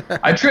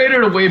 I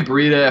traded away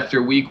Breida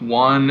after week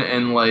 1,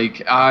 and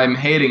like I'm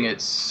hating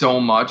it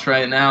so much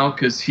right now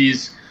because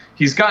he's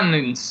gotten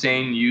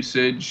insane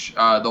usage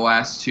the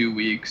last 2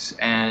 weeks,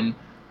 and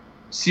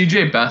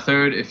CJ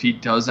Beathard, if he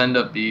does end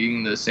up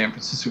being the San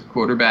Francisco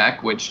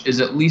quarterback, which is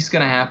at least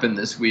going to happen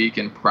this week,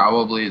 and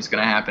probably it's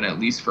going to happen at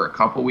least for a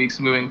couple weeks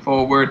moving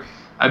forward.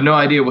 I have no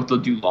idea what they'll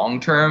do long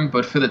term,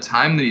 but for the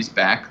time that he's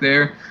back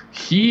there,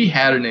 he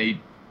had an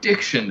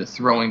addiction to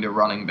throwing to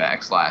running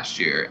backs last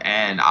year,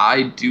 and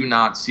I do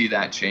not see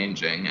that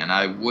changing, and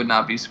I would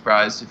not be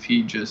surprised if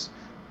he just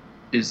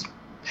is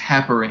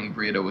peppering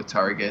Breida with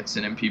targets,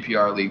 and in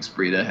PPR leagues,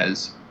 Breida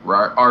has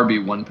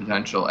RB1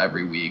 potential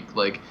every week.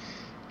 Like,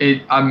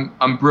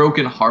 I'm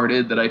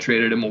brokenhearted that I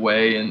traded him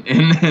away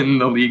in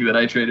the league that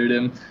I traded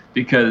him,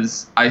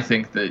 because I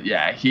think that,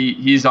 yeah,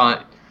 he's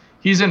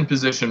in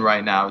position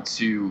right now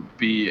to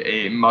be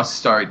a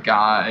must-start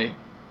guy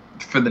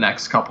for the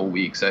next couple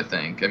weeks, I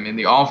think. I mean,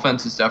 the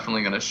offense is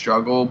definitely going to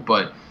struggle,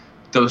 but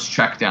those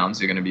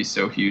checkdowns are going to be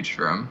so huge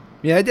for him.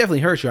 Yeah, it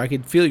definitely hurts you. I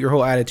could feel your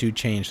whole attitude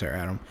change there,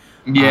 Adam.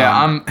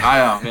 Yeah,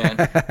 oh, man.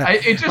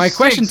 It just my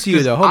question to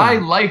you, though, hold on. I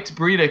liked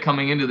Breida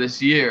coming into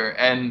this year,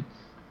 and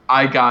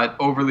I got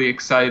overly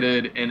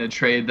excited in a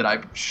trade that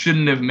I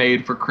shouldn't have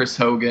made for Chris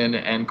Hogan,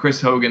 and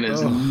Chris Hogan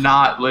is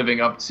not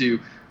living up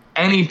to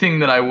anything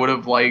that I would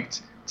have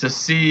liked to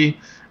see,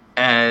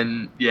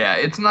 and yeah,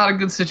 it's not a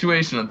good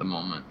situation at the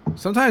moment.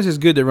 Sometimes it's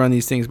good to run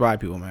these things by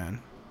people,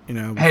 man. You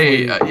know.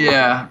 Hey,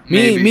 yeah,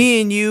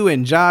 me and you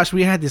and Josh,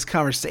 we had this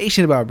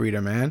conversation about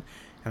Breida, man,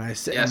 and I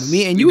said,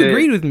 you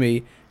agreed with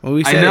me when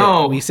we said I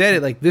know. We said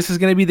it like this is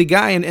going to be the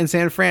guy in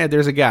San Fran. If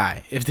there's a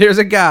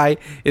guy,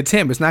 it's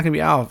him. It's not going to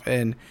be Alf,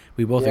 and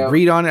we both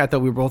agreed on it. I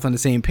thought we were both on the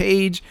same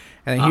page,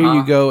 and here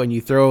you go, and you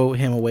throw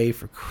him away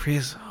for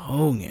Chris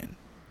Hogan.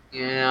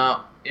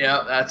 Yeah,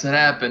 that's what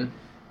happened.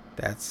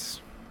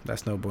 That's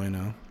no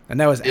bueno. And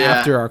that was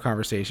after our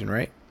conversation,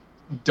 right?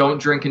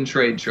 Don't drink and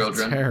trade,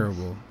 children.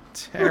 Terrible.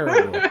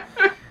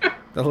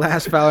 The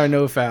last foul or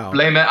no foul.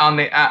 Blame it on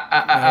the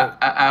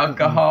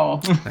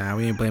alcohol. Nah,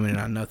 we ain't blaming it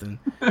on nothing.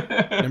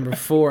 Number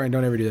 4, and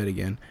don't ever do that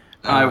again.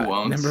 I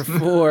won't. Number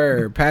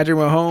 4, Patrick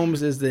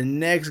Mahomes is the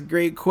next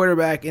great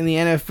quarterback in the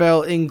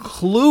NFL,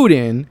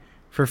 including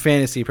for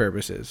fantasy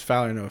purposes.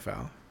 Foul or no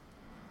foul?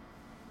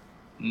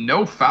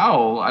 No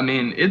foul. I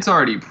mean, it's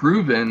already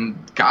proven.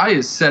 Guy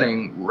is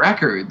setting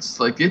records.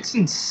 Like, it's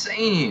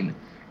insane.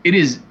 It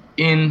is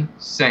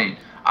insane.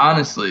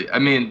 Honestly, I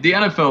mean, the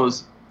NFL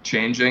is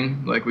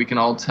changing. Like, we can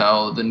all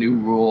tell the new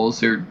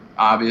rules are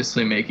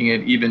obviously making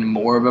it even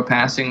more of a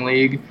passing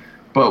league.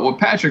 But what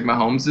Patrick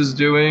Mahomes is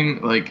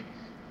doing, like,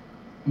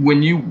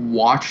 when you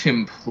watch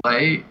him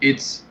play,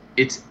 it's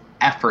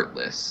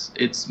effortless.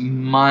 It's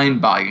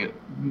mind-boggling.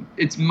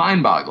 It's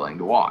mind-boggling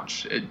to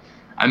watch.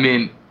 I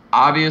mean,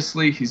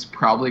 obviously he's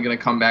probably going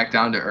to come back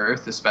down to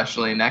earth,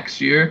 especially next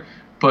year.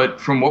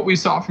 But from what we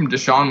saw from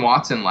Deshaun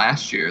Watson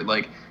last year,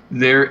 like,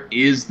 there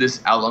is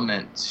this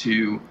element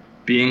to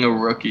being a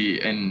rookie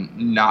and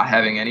not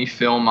having any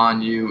film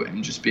on you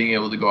and just being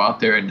able to go out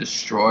there and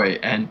destroy.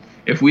 And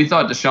if we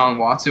thought Deshaun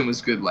Watson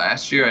was good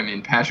last year, I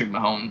mean, Patrick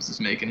Mahomes is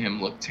making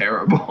him look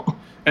terrible.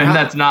 And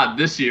that's not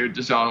this year,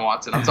 Deshaun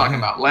Watson. I'm talking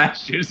about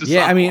last year's Deshaun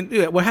Yeah, I mean,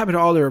 what happened to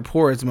all the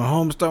reports?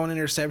 Mahomes throwing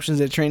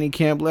interceptions at training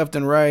camp left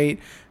and right.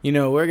 You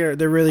know,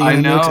 they're really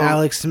going to mix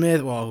Alex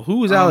Smith. Well,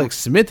 who is Alex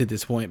Smith at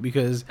this point?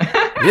 Because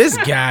this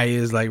guy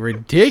is, like,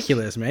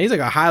 ridiculous, man. He's like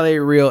a highlight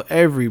reel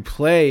every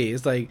play.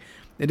 It's like,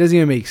 it doesn't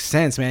even make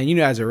sense, man. You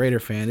know, as a Raider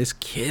fan, this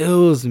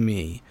kills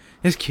me.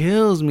 This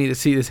kills me to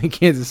see this in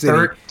Kansas City.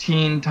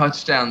 13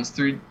 touchdowns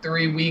through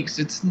 3 weeks.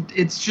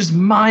 It's just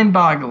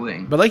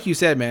mind-boggling. But like you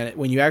said, man,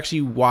 when you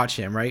actually watch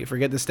him, right?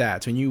 Forget the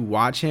stats. When you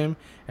watch him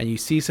and you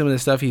see some of the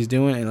stuff he's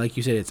doing, and like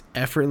you said, it's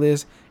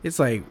effortless. It's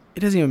like, it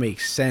doesn't even make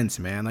sense,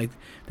 man. Like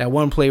that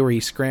one play where he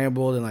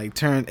scrambled and like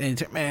turned,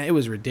 man, it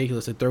was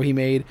ridiculous. The throw he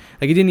made,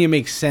 like, it didn't even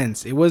make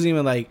sense. It wasn't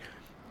even like,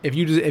 if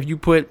you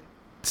put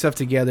stuff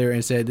together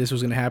and said this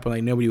was gonna happen,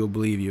 like, nobody would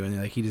believe you. And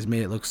like, he just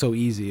made it look so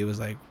easy. It was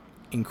like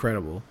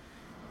incredible.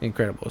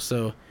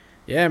 So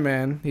yeah,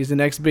 man, he's the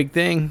next big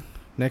thing.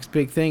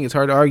 It's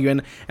hard to argue.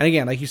 And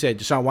again, like you said,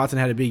 Deshaun Watson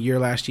had a big year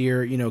last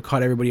year, you know,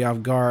 caught everybody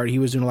off guard. He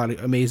was doing a lot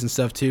of amazing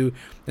stuff too.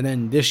 And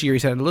then this year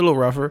he's had a little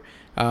rougher.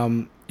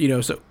 You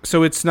know,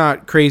 so it's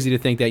not crazy to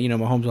think that, you know,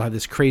 Mahomes will have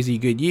this crazy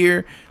good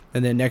year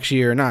and then next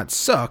year not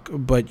suck,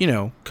 but, you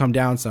know, come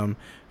down some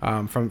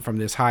from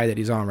this high that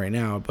he's on right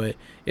now. But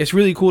it's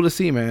really cool to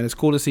see, man. It's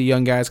cool to see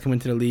young guys come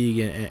into the league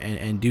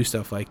and do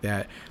stuff like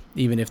that,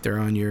 even if they're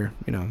on your,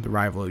 you know, the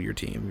rival of your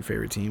team, your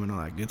favorite team and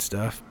all that good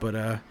stuff.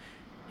 But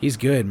he's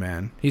good,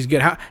 man. He's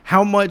good.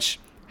 How much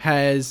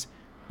has,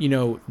 you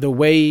know, the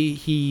way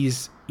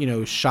he's, you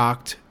know,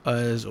 shocked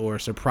us or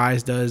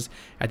surprised us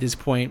at this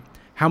point,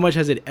 how much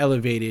has it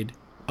elevated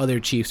other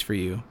Chiefs for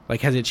you?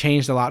 Like, has it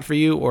changed a lot for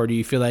you, or do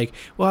you feel like,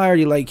 well, I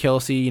already like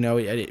Kelsey, you know,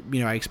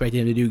 I expected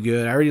him to do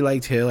good. I already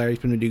liked Hill. I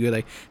expected him to do good.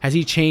 Like, has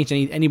he changed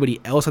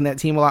anybody else on that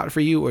team a lot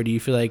for you, or do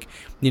you feel like,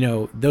 you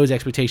know, those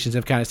expectations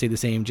have kind of stayed the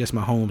same, just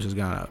Mahomes has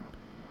gone up?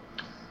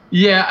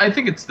 Yeah, I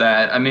think it's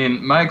that. I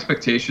mean, my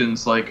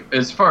expectations, like,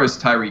 as far as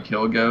Tyreek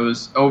Hill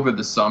goes, over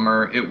the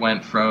summer, it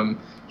went from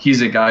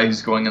he's a guy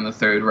who's going in the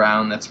third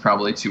round, that's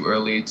probably too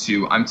early,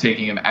 to I'm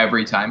taking him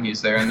every time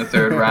he's there in the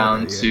third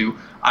round, yeah, to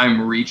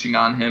I'm reaching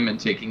on him and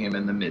taking him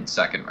in the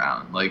mid-second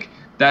round. Like,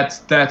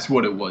 that's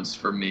what it was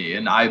for me,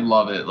 and I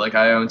love it. Like,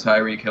 I own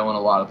Tyreek Hill in a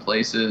lot of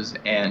places,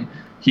 and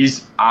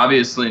he's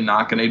obviously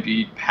not going to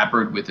be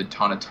peppered with a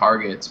ton of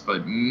targets,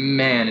 but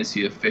man, is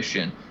he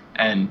efficient.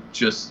 And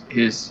just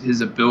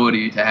his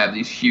ability to have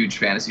these huge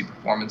fantasy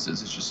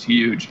performances is just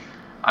huge.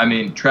 I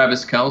mean,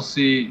 Travis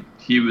Kelce,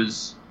 he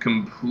was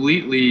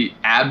completely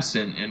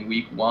absent in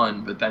week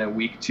 1, but then in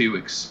week 2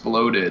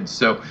 exploded.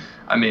 So,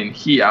 I mean,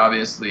 he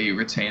obviously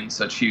retains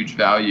such huge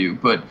value.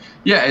 But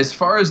yeah, as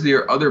far as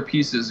their other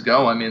pieces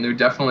go, I mean, they're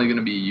definitely going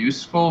to be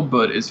useful.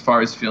 But as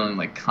far as feeling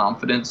like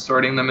confident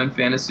starting them in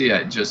fantasy,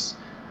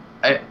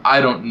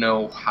 I don't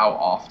know how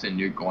often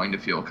you're going to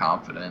feel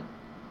confident.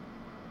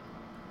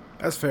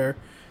 That's fair.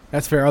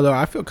 Although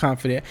I feel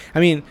confident. I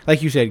mean,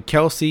 like you said,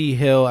 Kelsey,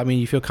 Hill, I mean,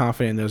 you feel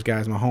confident in those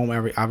guys.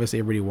 Mahomes, obviously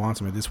everybody wants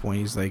him at this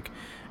point. He's like,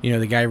 you know,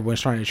 the guy everyone's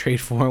trying to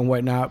trade for and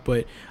whatnot.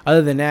 But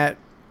other than that,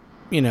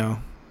 you know,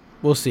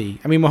 we'll see.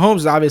 I mean, Mahomes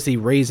is obviously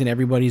raising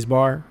everybody's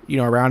bar, you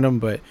know, around him.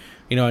 But,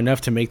 you know,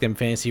 enough to make them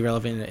fantasy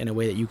relevant in a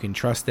way that you can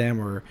trust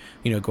them or,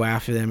 you know, go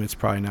after them. It's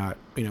probably not,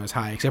 you know, as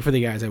high, except for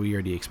the guys that we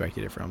already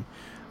expected it from.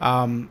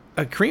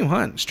 Kareem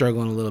Hunt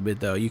struggling a little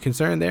bit, though. You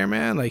concerned there,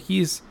 man? Like,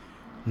 he's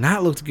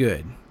not looked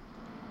good.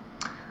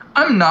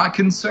 I'm not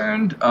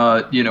concerned.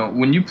 You know,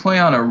 when you play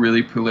on a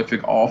really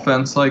prolific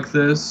offense like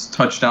this,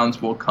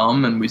 touchdowns will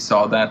come, and we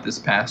saw that this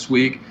past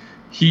week.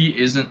 He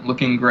isn't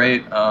looking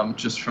great,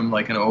 just from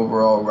like an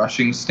overall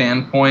rushing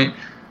standpoint.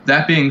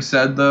 That being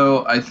said,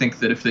 though, I think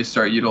that if they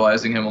start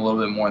utilizing him a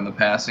little bit more in the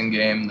passing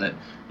game, that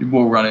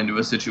we'll run into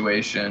a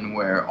situation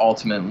where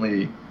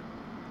ultimately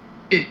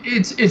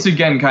it's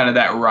again kind of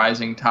that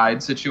rising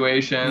tide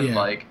situation. Yeah.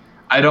 Like,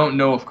 I don't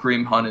know if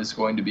Kareem Hunt is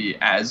going to be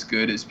as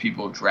good as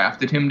people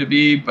drafted him to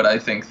be, but I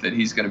think that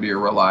he's going to be a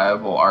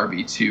reliable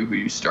RB2 who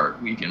you start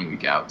week in,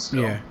 week out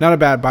still. Yeah, not a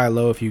bad buy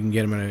low if you can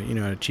get him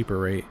at a cheaper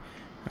rate.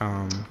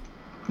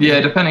 Yeah,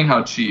 depending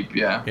how cheap,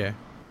 yeah. Yeah.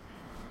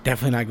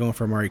 Definitely not going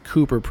for Amari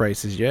Cooper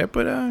prices yet,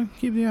 but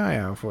keep the eye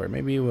out for it.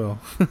 Maybe you will.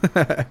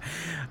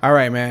 All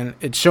right, man.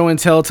 It's show and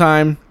tell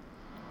time.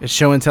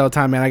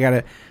 Man. I got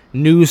a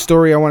news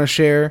story I want to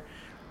share.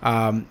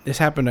 This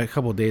happened a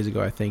couple of days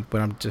ago, I think, but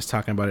I'm just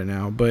talking about it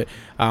now. But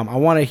I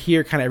want to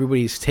hear kind of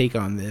everybody's take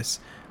on this.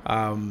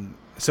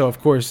 So, of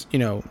course, you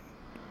know,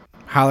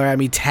 holler at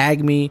me,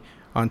 tag me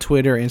on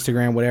Twitter,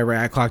 Instagram, whatever,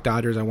 at Clock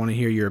Dodgers. I want to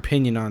hear your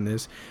opinion on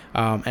this.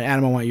 And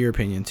Adam, I want your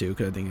opinion too,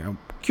 because I'm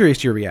curious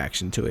to your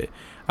reaction to it.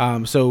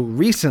 So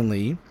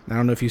recently, I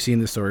don't know if you've seen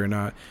this story or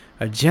not,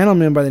 a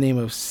gentleman by the name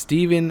of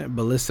Steven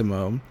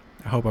Bellissimo,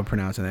 I hope I'm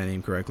pronouncing that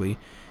name correctly,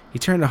 he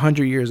turned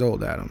 100 years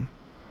old, Adam,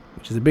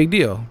 which is a big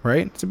deal,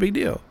 right? It's a big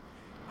deal.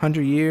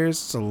 100 years,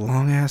 it's a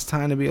long-ass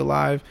time to be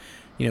alive.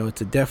 You know,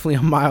 it's definitely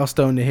a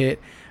milestone to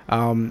hit.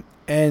 And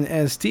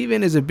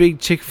Steven is a big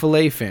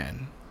Chick-fil-A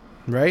fan,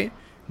 right?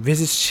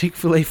 Visits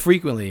Chick-fil-A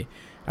frequently.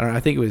 I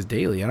think it was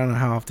daily. I don't know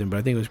how often, but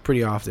I think it was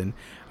pretty often.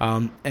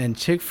 And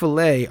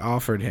Chick-fil-A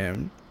offered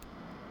him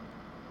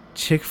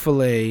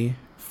Chick-fil-A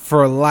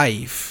for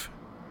life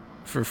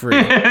for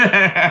free.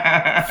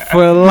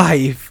 For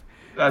life.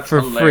 That's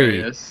for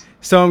hilarious. Free.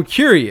 So I'm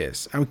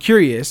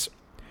curious.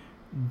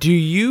 Do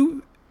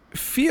you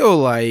feel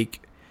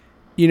like,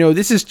 you know,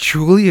 this is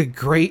truly a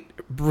great,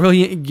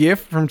 brilliant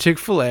gift from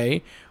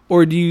Chick-fil-A,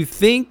 or do you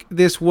think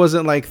this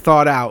wasn't like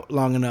thought out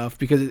long enough?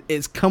 Because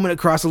it's coming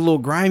across a little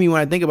grimy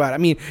when I think about it. I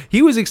mean,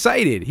 he was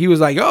excited. He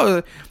was like,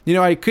 "Oh, you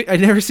know, I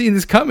never seen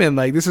this coming.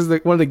 Like, this is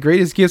one of the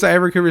greatest gifts I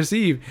ever could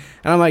receive."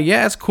 And I'm like,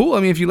 "Yeah, it's cool.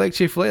 I mean, if you like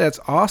Chick-fil-A, that's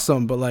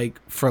awesome. But like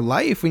for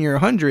life, when you're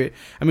 100,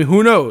 I mean,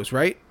 who knows,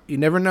 right? You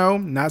never know.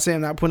 Not saying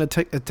I'm not putting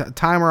a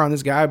timer on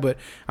this guy, but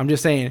I'm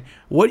just saying,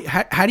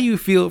 how do you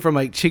feel from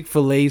like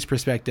Chick-fil-A's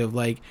perspective?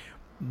 Like,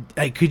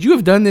 could you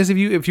have done this if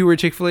you were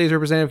Chick-fil-A's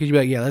representative? Could you be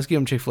like, yeah, let's give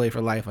him Chick-fil-A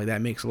for life? Like,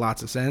 that makes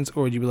lots of sense.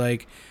 Or would you be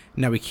like,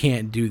 no, we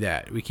can't do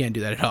that. We can't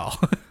do that at all.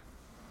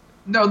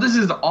 No, this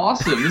is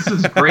awesome. This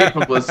is great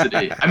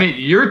publicity. I mean,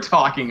 you're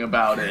talking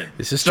about it.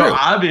 This is true. So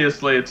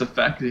obviously it's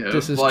effective.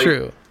 This is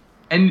true.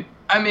 And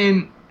I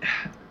mean,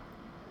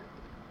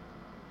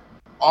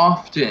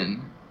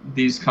 often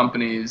these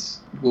companies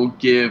will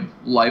give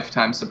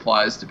lifetime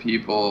supplies to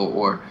people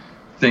or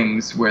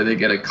things where they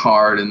get a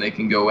card and they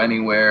can go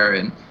anywhere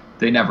and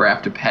they never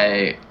have to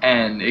pay,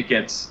 and it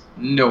gets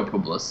no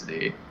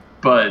publicity.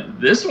 But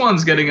this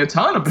one's getting a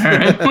ton,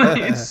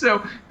 apparently.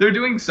 So they're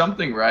doing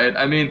something right.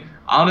 I mean,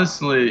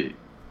 honestly,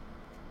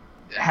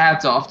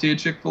 hats off to you,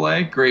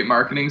 Chick-fil-A. Great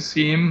marketing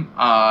scheme.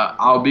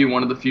 I'll be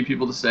one of the few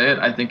people to say it.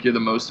 I think you're the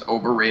most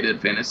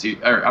overrated fantasy.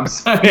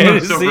 Most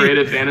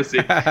overrated fantasy.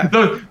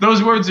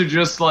 Those words are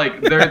just like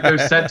they're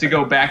set to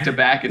go back to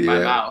back in my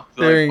mouth.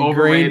 They're like,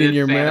 ingrained in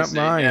your fantasy.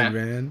 mind,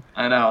 man.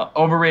 I know.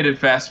 Overrated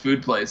fast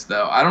food place,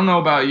 though. I don't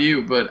know about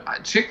you, but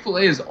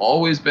Chick-fil-A has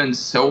always been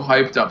so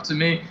hyped up to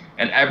me,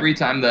 and every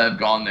time that I've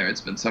gone there,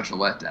 it's been such a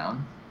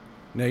letdown.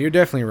 No, you're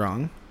definitely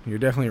wrong. You're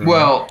definitely wrong.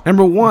 Well,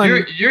 number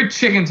one, you're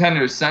chicken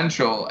tenders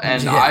central,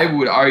 and yeah. I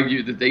would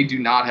argue that they do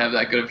not have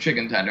that good of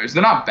chicken tenders.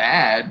 They're not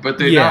bad, but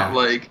they're not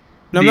like.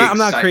 No, I'm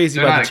not crazy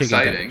about the chicken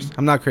exciting. tenders.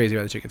 I'm not crazy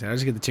about the chicken tenders. I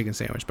just get the chicken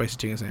sandwich, spicy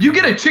chicken sandwich. You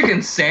get a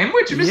chicken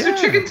sandwich, Mr. Yeah.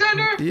 Chicken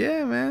Tender?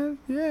 Yeah, man.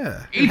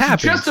 Yeah.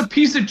 It's just a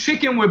piece of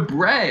chicken with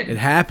bread. It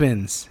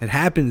happens. It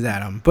happens,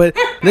 Adam. But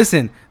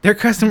listen, their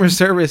customer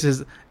service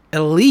is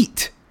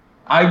elite.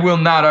 I will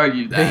not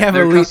argue that. They have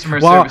their elite.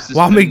 customer While service is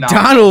phenomenal.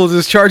 McDonald's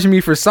is charging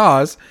me for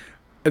sauce,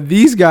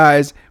 these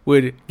guys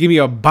would give me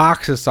a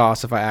box of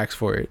sauce if I asked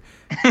for it.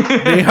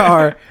 They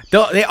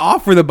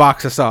offer the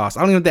box of sauce.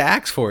 I don't even have to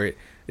ask for it.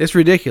 It's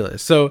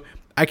ridiculous. So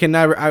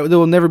there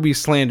will never be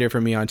slander for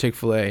me on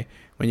Chick-fil-A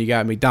when you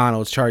got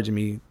McDonald's charging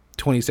me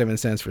 27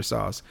 cents for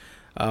sauce.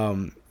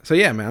 So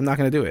yeah, man, I'm not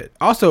gonna do it.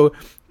 Also,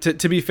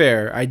 to be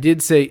fair, I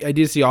did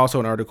see also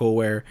an article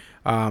where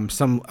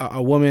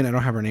a woman, I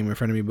don't have her name in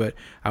front of me, but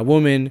a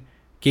woman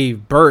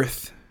gave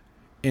birth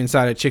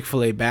inside a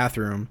Chick-fil-A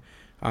bathroom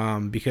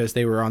because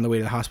they were on the way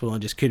to the hospital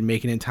and just couldn't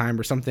make it in time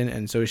or something,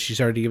 and so she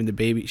started giving the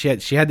baby.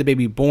 She had the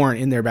baby born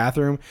in their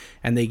bathroom,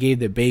 and they gave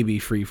the baby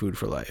free food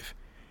for life.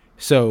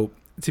 So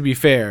to be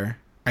fair,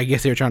 I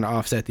guess they were trying to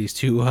offset these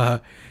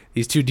two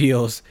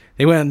deals.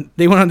 They went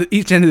on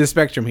each end of the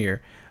spectrum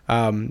here.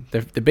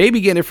 The baby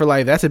getting it for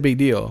life, that's a big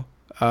deal.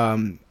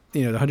 The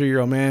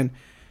 100-year-old man,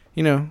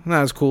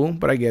 not as cool,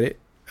 but I get it.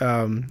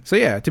 So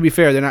yeah, to be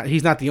fair,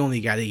 he's not the only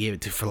guy they gave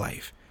it to for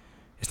life.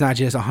 It's not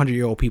just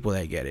 100-year-old people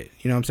that get it.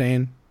 You know what I'm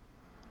saying?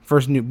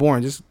 First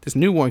newborn, this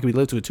newborn could be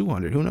lived to a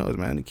 200. Who knows,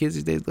 man? The kids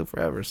these days live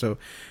forever. So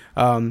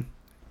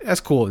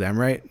that's cool of them,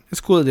 right?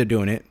 It's cool that they're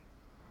doing it.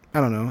 I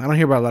don't know. I don't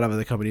hear about a lot of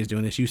other companies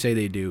doing this. You say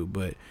they do,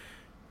 but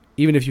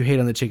even if you hate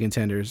on the chicken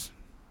tenders,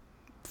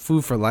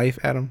 food for life,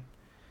 Adam,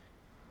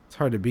 it's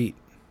hard to beat.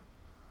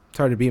 It's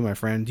hard to beat, my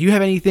friend. Do you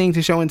have anything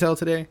to show and tell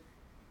today?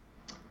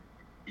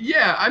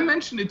 Yeah, I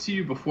mentioned it to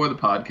you before the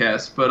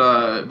podcast,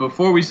 but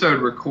before we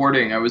started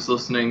recording, I was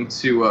listening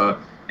to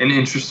an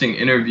interesting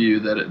interview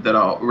that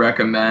I'll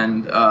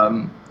recommend.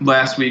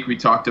 Last week we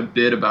talked a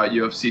bit about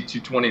UFC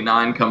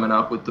 229 coming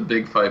up with the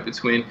big fight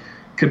between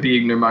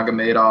Khabib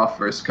Nurmagomedov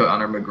versus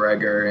Conor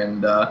McGregor,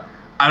 and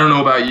I don't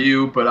know about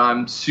you, but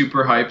I'm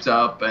super hyped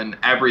up, and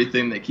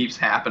everything that keeps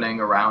happening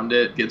around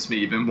it gets me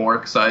even more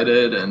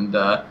excited, and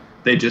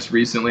they just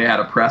recently had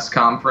a press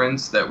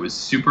conference that was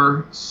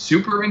super,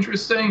 super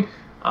interesting.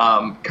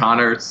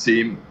 Conor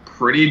seemed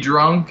pretty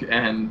drunk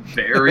and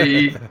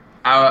very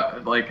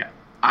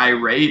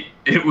irate.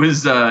 It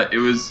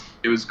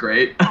was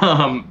great.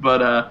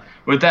 But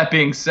with that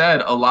being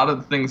said, a lot of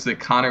the things that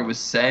Conor was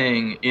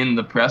saying in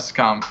the press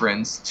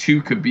conference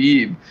to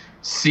Khabib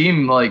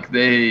seemed like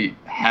they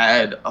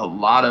had a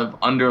lot of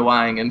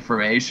underlying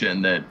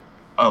information that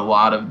a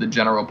lot of the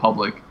general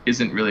public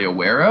isn't really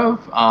aware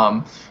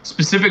of.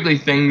 Specifically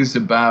things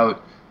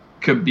about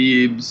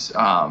Khabib's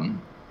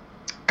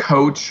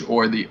coach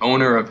or the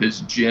owner of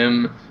his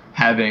gym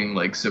having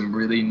like some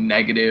really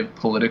negative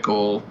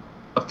political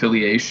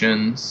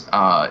affiliations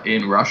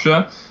in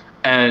Russia.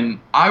 And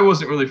I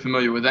wasn't really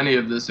familiar with any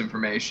of this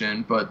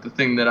information, but the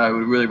thing that I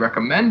would really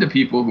recommend to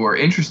people who are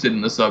interested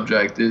in the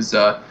subject is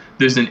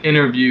there's an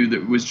interview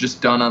that was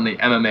just done on the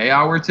MMA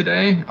Hour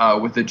today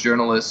with the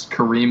journalist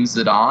Kareem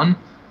Zidane,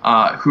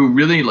 who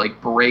really like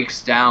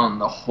breaks down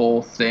the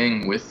whole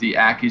thing with the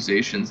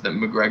accusations that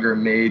McGregor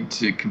made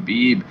to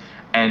Khabib,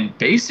 and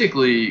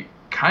basically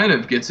kind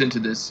of gets into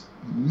this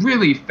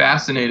really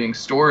fascinating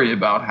story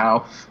about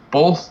how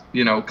both,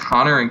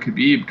 Conor and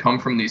Khabib come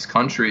from these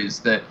countries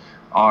that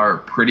are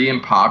pretty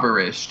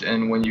impoverished.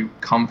 And when you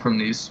come from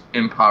these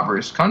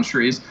impoverished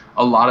countries,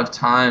 a lot of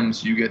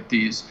times you get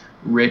these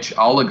rich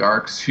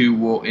oligarchs who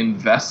will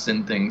invest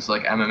in things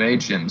like MMA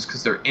gyms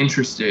because they're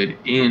interested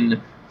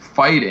in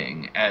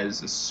fighting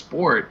as a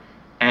sport,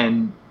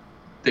 and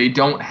they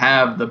don't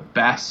have the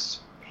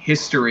best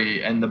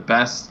history and the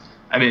best.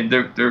 I mean,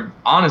 they're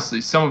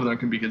honestly, some of them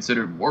can be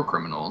considered war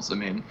criminals. I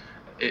mean,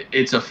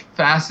 it's a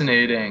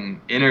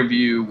fascinating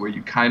interview where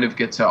you kind of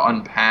get to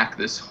unpack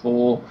this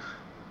whole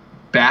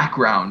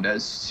background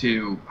as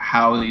to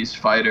how these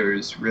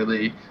fighters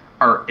really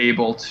are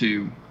able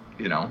to,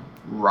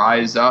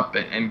 rise up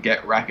and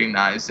get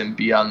recognized and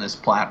be on this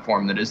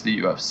platform that is the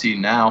UFC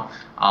now,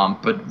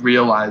 but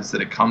realize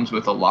that it comes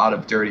with a lot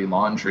of dirty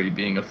laundry,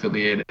 being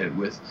affiliated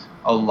with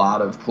a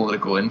lot of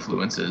political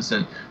influences.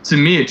 And to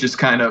me, it just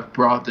kind of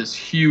brought this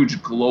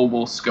huge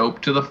global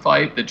scope to the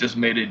fight that just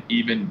made it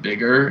even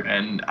bigger.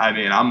 And I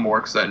mean, I'm more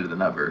excited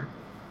than ever.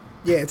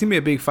 Yeah, it's gonna be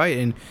a big fight,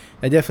 and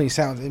that definitely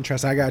sounds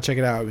interesting. I gotta check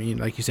it out. I mean,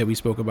 like you said, we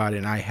spoke about it,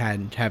 and I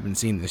haven't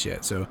seen this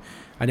yet, so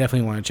I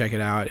definitely want to check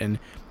it out. And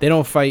they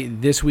don't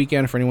fight this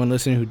weekend. For anyone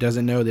listening who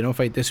doesn't know, they don't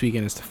fight this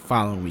weekend. It's the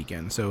following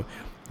weekend, so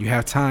you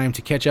have time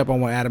to catch up on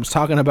what Adam's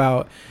talking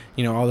about.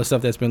 All the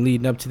stuff that's been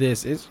leading up to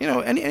this. It's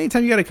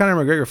anytime you got a Conor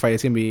McGregor fight,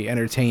 it's gonna be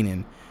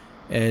entertaining.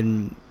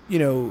 And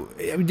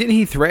didn't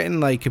he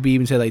threaten like Khabib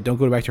and say like don't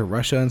go back to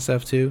Russia and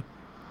stuff too?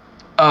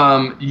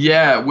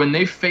 Yeah, when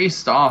they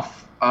faced off.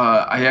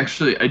 I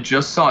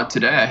just saw it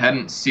today. I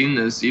hadn't seen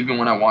this even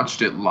when I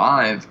watched it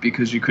live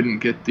because you couldn't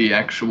get the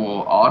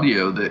actual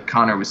audio that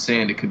Conor was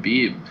saying to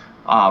Khabib.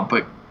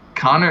 But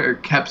Conor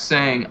kept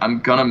saying, "I'm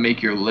gonna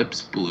make your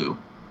lips blue,"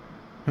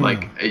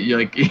 like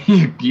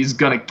he's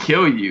gonna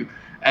kill you.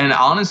 And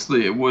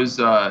honestly, it was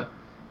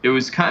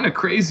kind of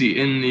crazy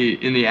in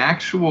the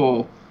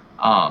actual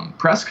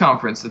press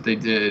conference that they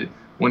did.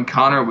 When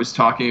Conor was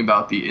talking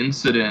about the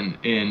incident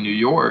in New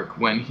York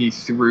when he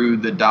threw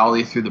the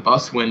dolly through the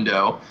bus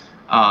window,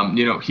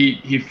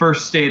 he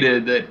first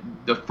stated that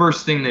the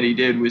first thing that he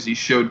did was he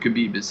showed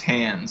Khabib his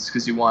hands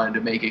because he wanted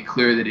to make it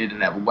clear that he didn't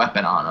have a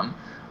weapon on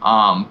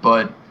him.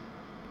 But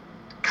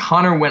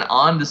Conor went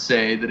on to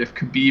say that if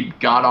Khabib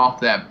got off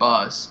that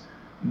bus,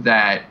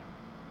 that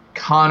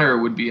Conor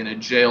would be in a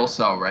jail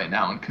cell right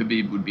now and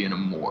Khabib would be in a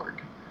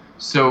morgue.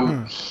 So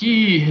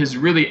he has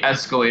really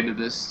escalated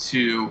this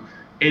to,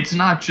 it's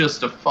not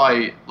just a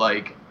fight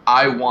like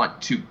I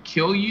want to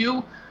kill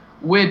you,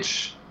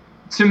 which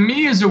to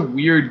me is a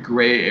weird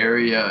gray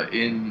area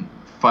in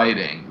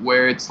fighting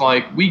where it's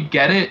like, we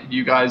get it,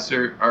 you guys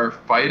are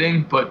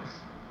fighting, but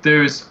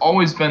there's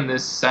always been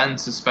this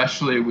sense,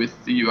 especially with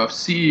the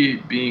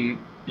UFC being,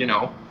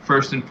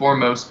 first and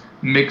foremost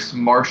mixed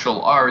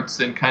martial arts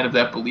and kind of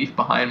that belief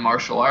behind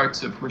martial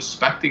arts of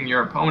respecting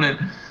your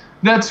opponent.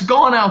 That's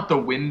gone out the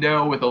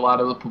window with a lot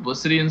of the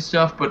publicity and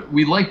stuff, but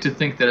we like to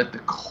think that at the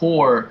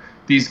core,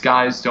 these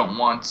guys don't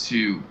want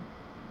to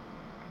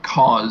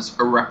cause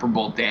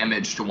irreparable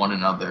damage to one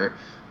another.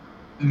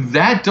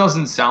 That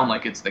doesn't sound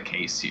like it's the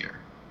case here.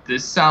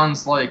 This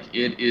sounds like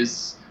it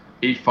is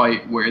a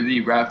fight where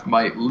the ref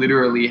might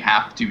literally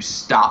have to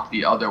stop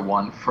the other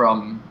one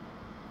from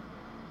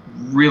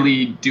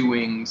really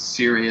doing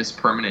serious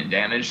permanent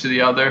damage to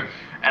the other.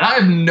 And I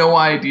have no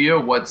idea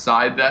what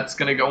side that's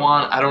going to go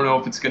on. I don't know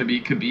if it's going to be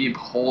Khabib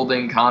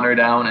holding Conor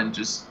down and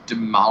just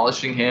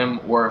demolishing him,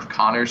 or if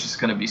Conor's just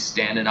going to be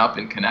standing up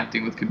and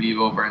connecting with Khabib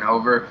over and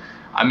over.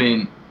 I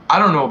mean, I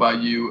don't know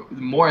about you.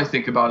 The more I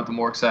think about it, the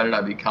more excited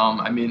I become.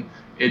 I mean,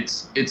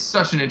 it's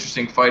such an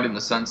interesting fight in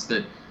the sense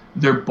that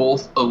they're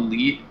both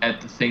elite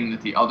at the thing that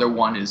the other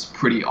one is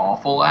pretty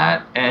awful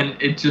at, and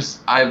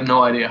I have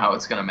no idea how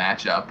it's going to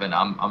match up, and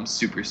I'm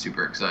super,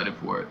 super excited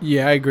for it.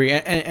 Yeah, I agree.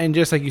 And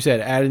just like you said,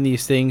 adding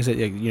these things that,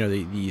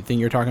 the thing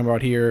you're talking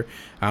about here,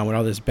 with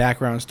all this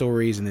background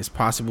stories and this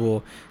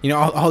possible,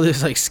 all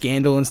this like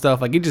scandal and stuff,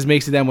 like it just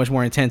makes it that much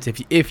more intense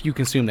if you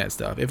consume that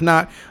stuff. If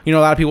not, a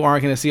lot of people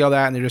aren't going to see all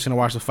that and they're just going to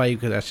watch the fight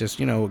because that's just,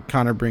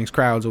 Conor brings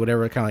crowds or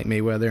whatever, kind of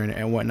like Mayweather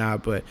and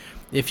whatnot. But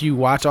if you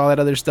watch all that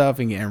other stuff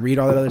and read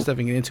all that other stuff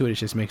and get into it, it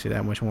just makes it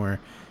that much more,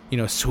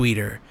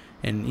 sweeter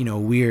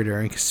and weirder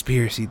and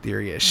conspiracy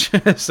theory-ish.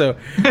 So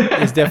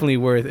it's definitely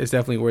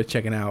worth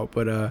checking out.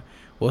 But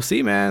we'll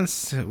see, man.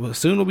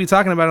 Soon we'll be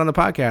talking about it on the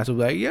podcast. We'll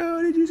be like,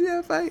 yo, did you see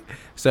that fight?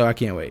 So I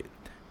can't wait.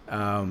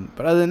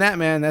 But other than that,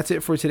 man, that's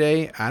it for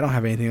today. I don't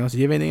have anything else. Do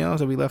you have anything else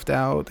that we left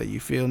out that you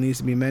feel needs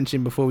to be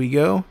mentioned before we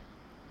go?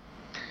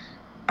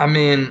 I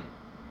mean,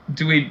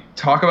 do we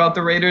talk about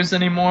the Raiders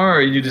anymore, or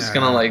are you just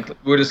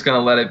we're just gonna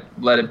let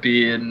it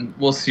be, and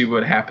we'll see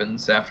what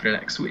happens after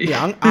next week?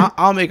 Yeah,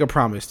 I'll make a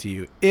promise to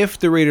you. If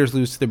the Raiders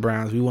lose to the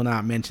Browns, we will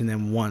not mention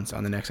them once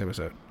on the next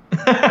episode.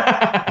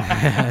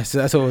 So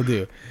that's what we'll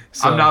do.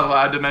 So, I'm not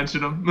allowed to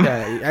mention them.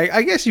 Yeah,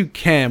 I guess you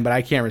can, but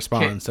I can't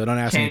respond, so don't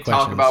ask any questions.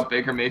 Can't talk about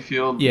Baker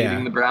Mayfield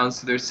leading the Browns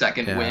to their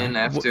second win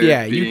after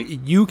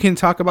being you can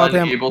talk about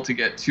them. Unable to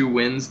get 2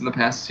 wins in the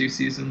past 2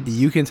 seasons.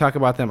 You can talk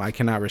about them. I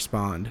cannot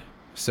respond.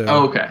 So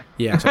okay.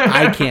 Yeah, so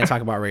I can't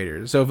talk about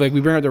Raiders. So if we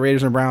bring up the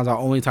Raiders and Browns, I'll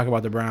only talk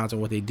about the Browns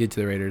and what they did to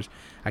the Raiders.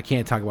 I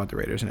can't talk about the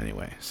Raiders in any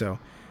way. So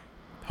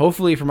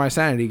hopefully for my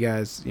sanity,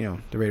 guys, the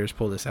Raiders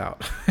pull this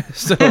out.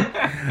 So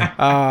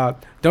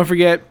don't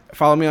forget,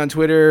 follow me on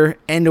Twitter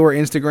and/or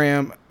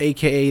Instagram,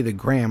 aka the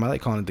Gram. I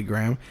like calling it the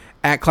Gram.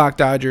 At Clock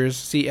Dodgers,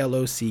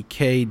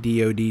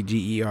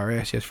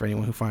 CLOCKDODGERS. Yes, for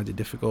anyone who finds it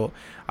difficult.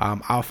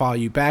 I'll follow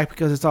you back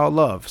because it's all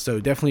love. So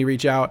definitely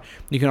reach out.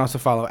 You can also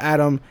follow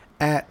Adam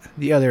at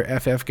the other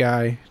FF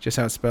guy, just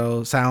how it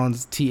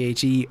sounds,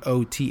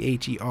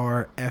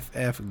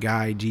 TheOTHERFF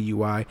guy,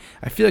 GUI.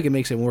 I feel like it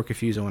makes it more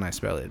confusing when I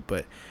spell it,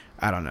 but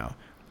I don't know.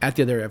 At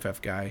the other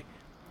FF guy.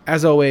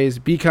 As always,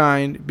 be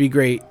kind, be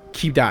great,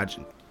 keep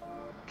dodging.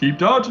 Keep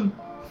dodging.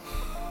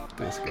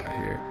 This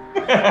guy here.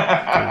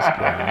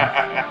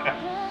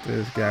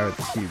 This guy with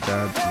the keep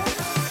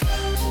dodging.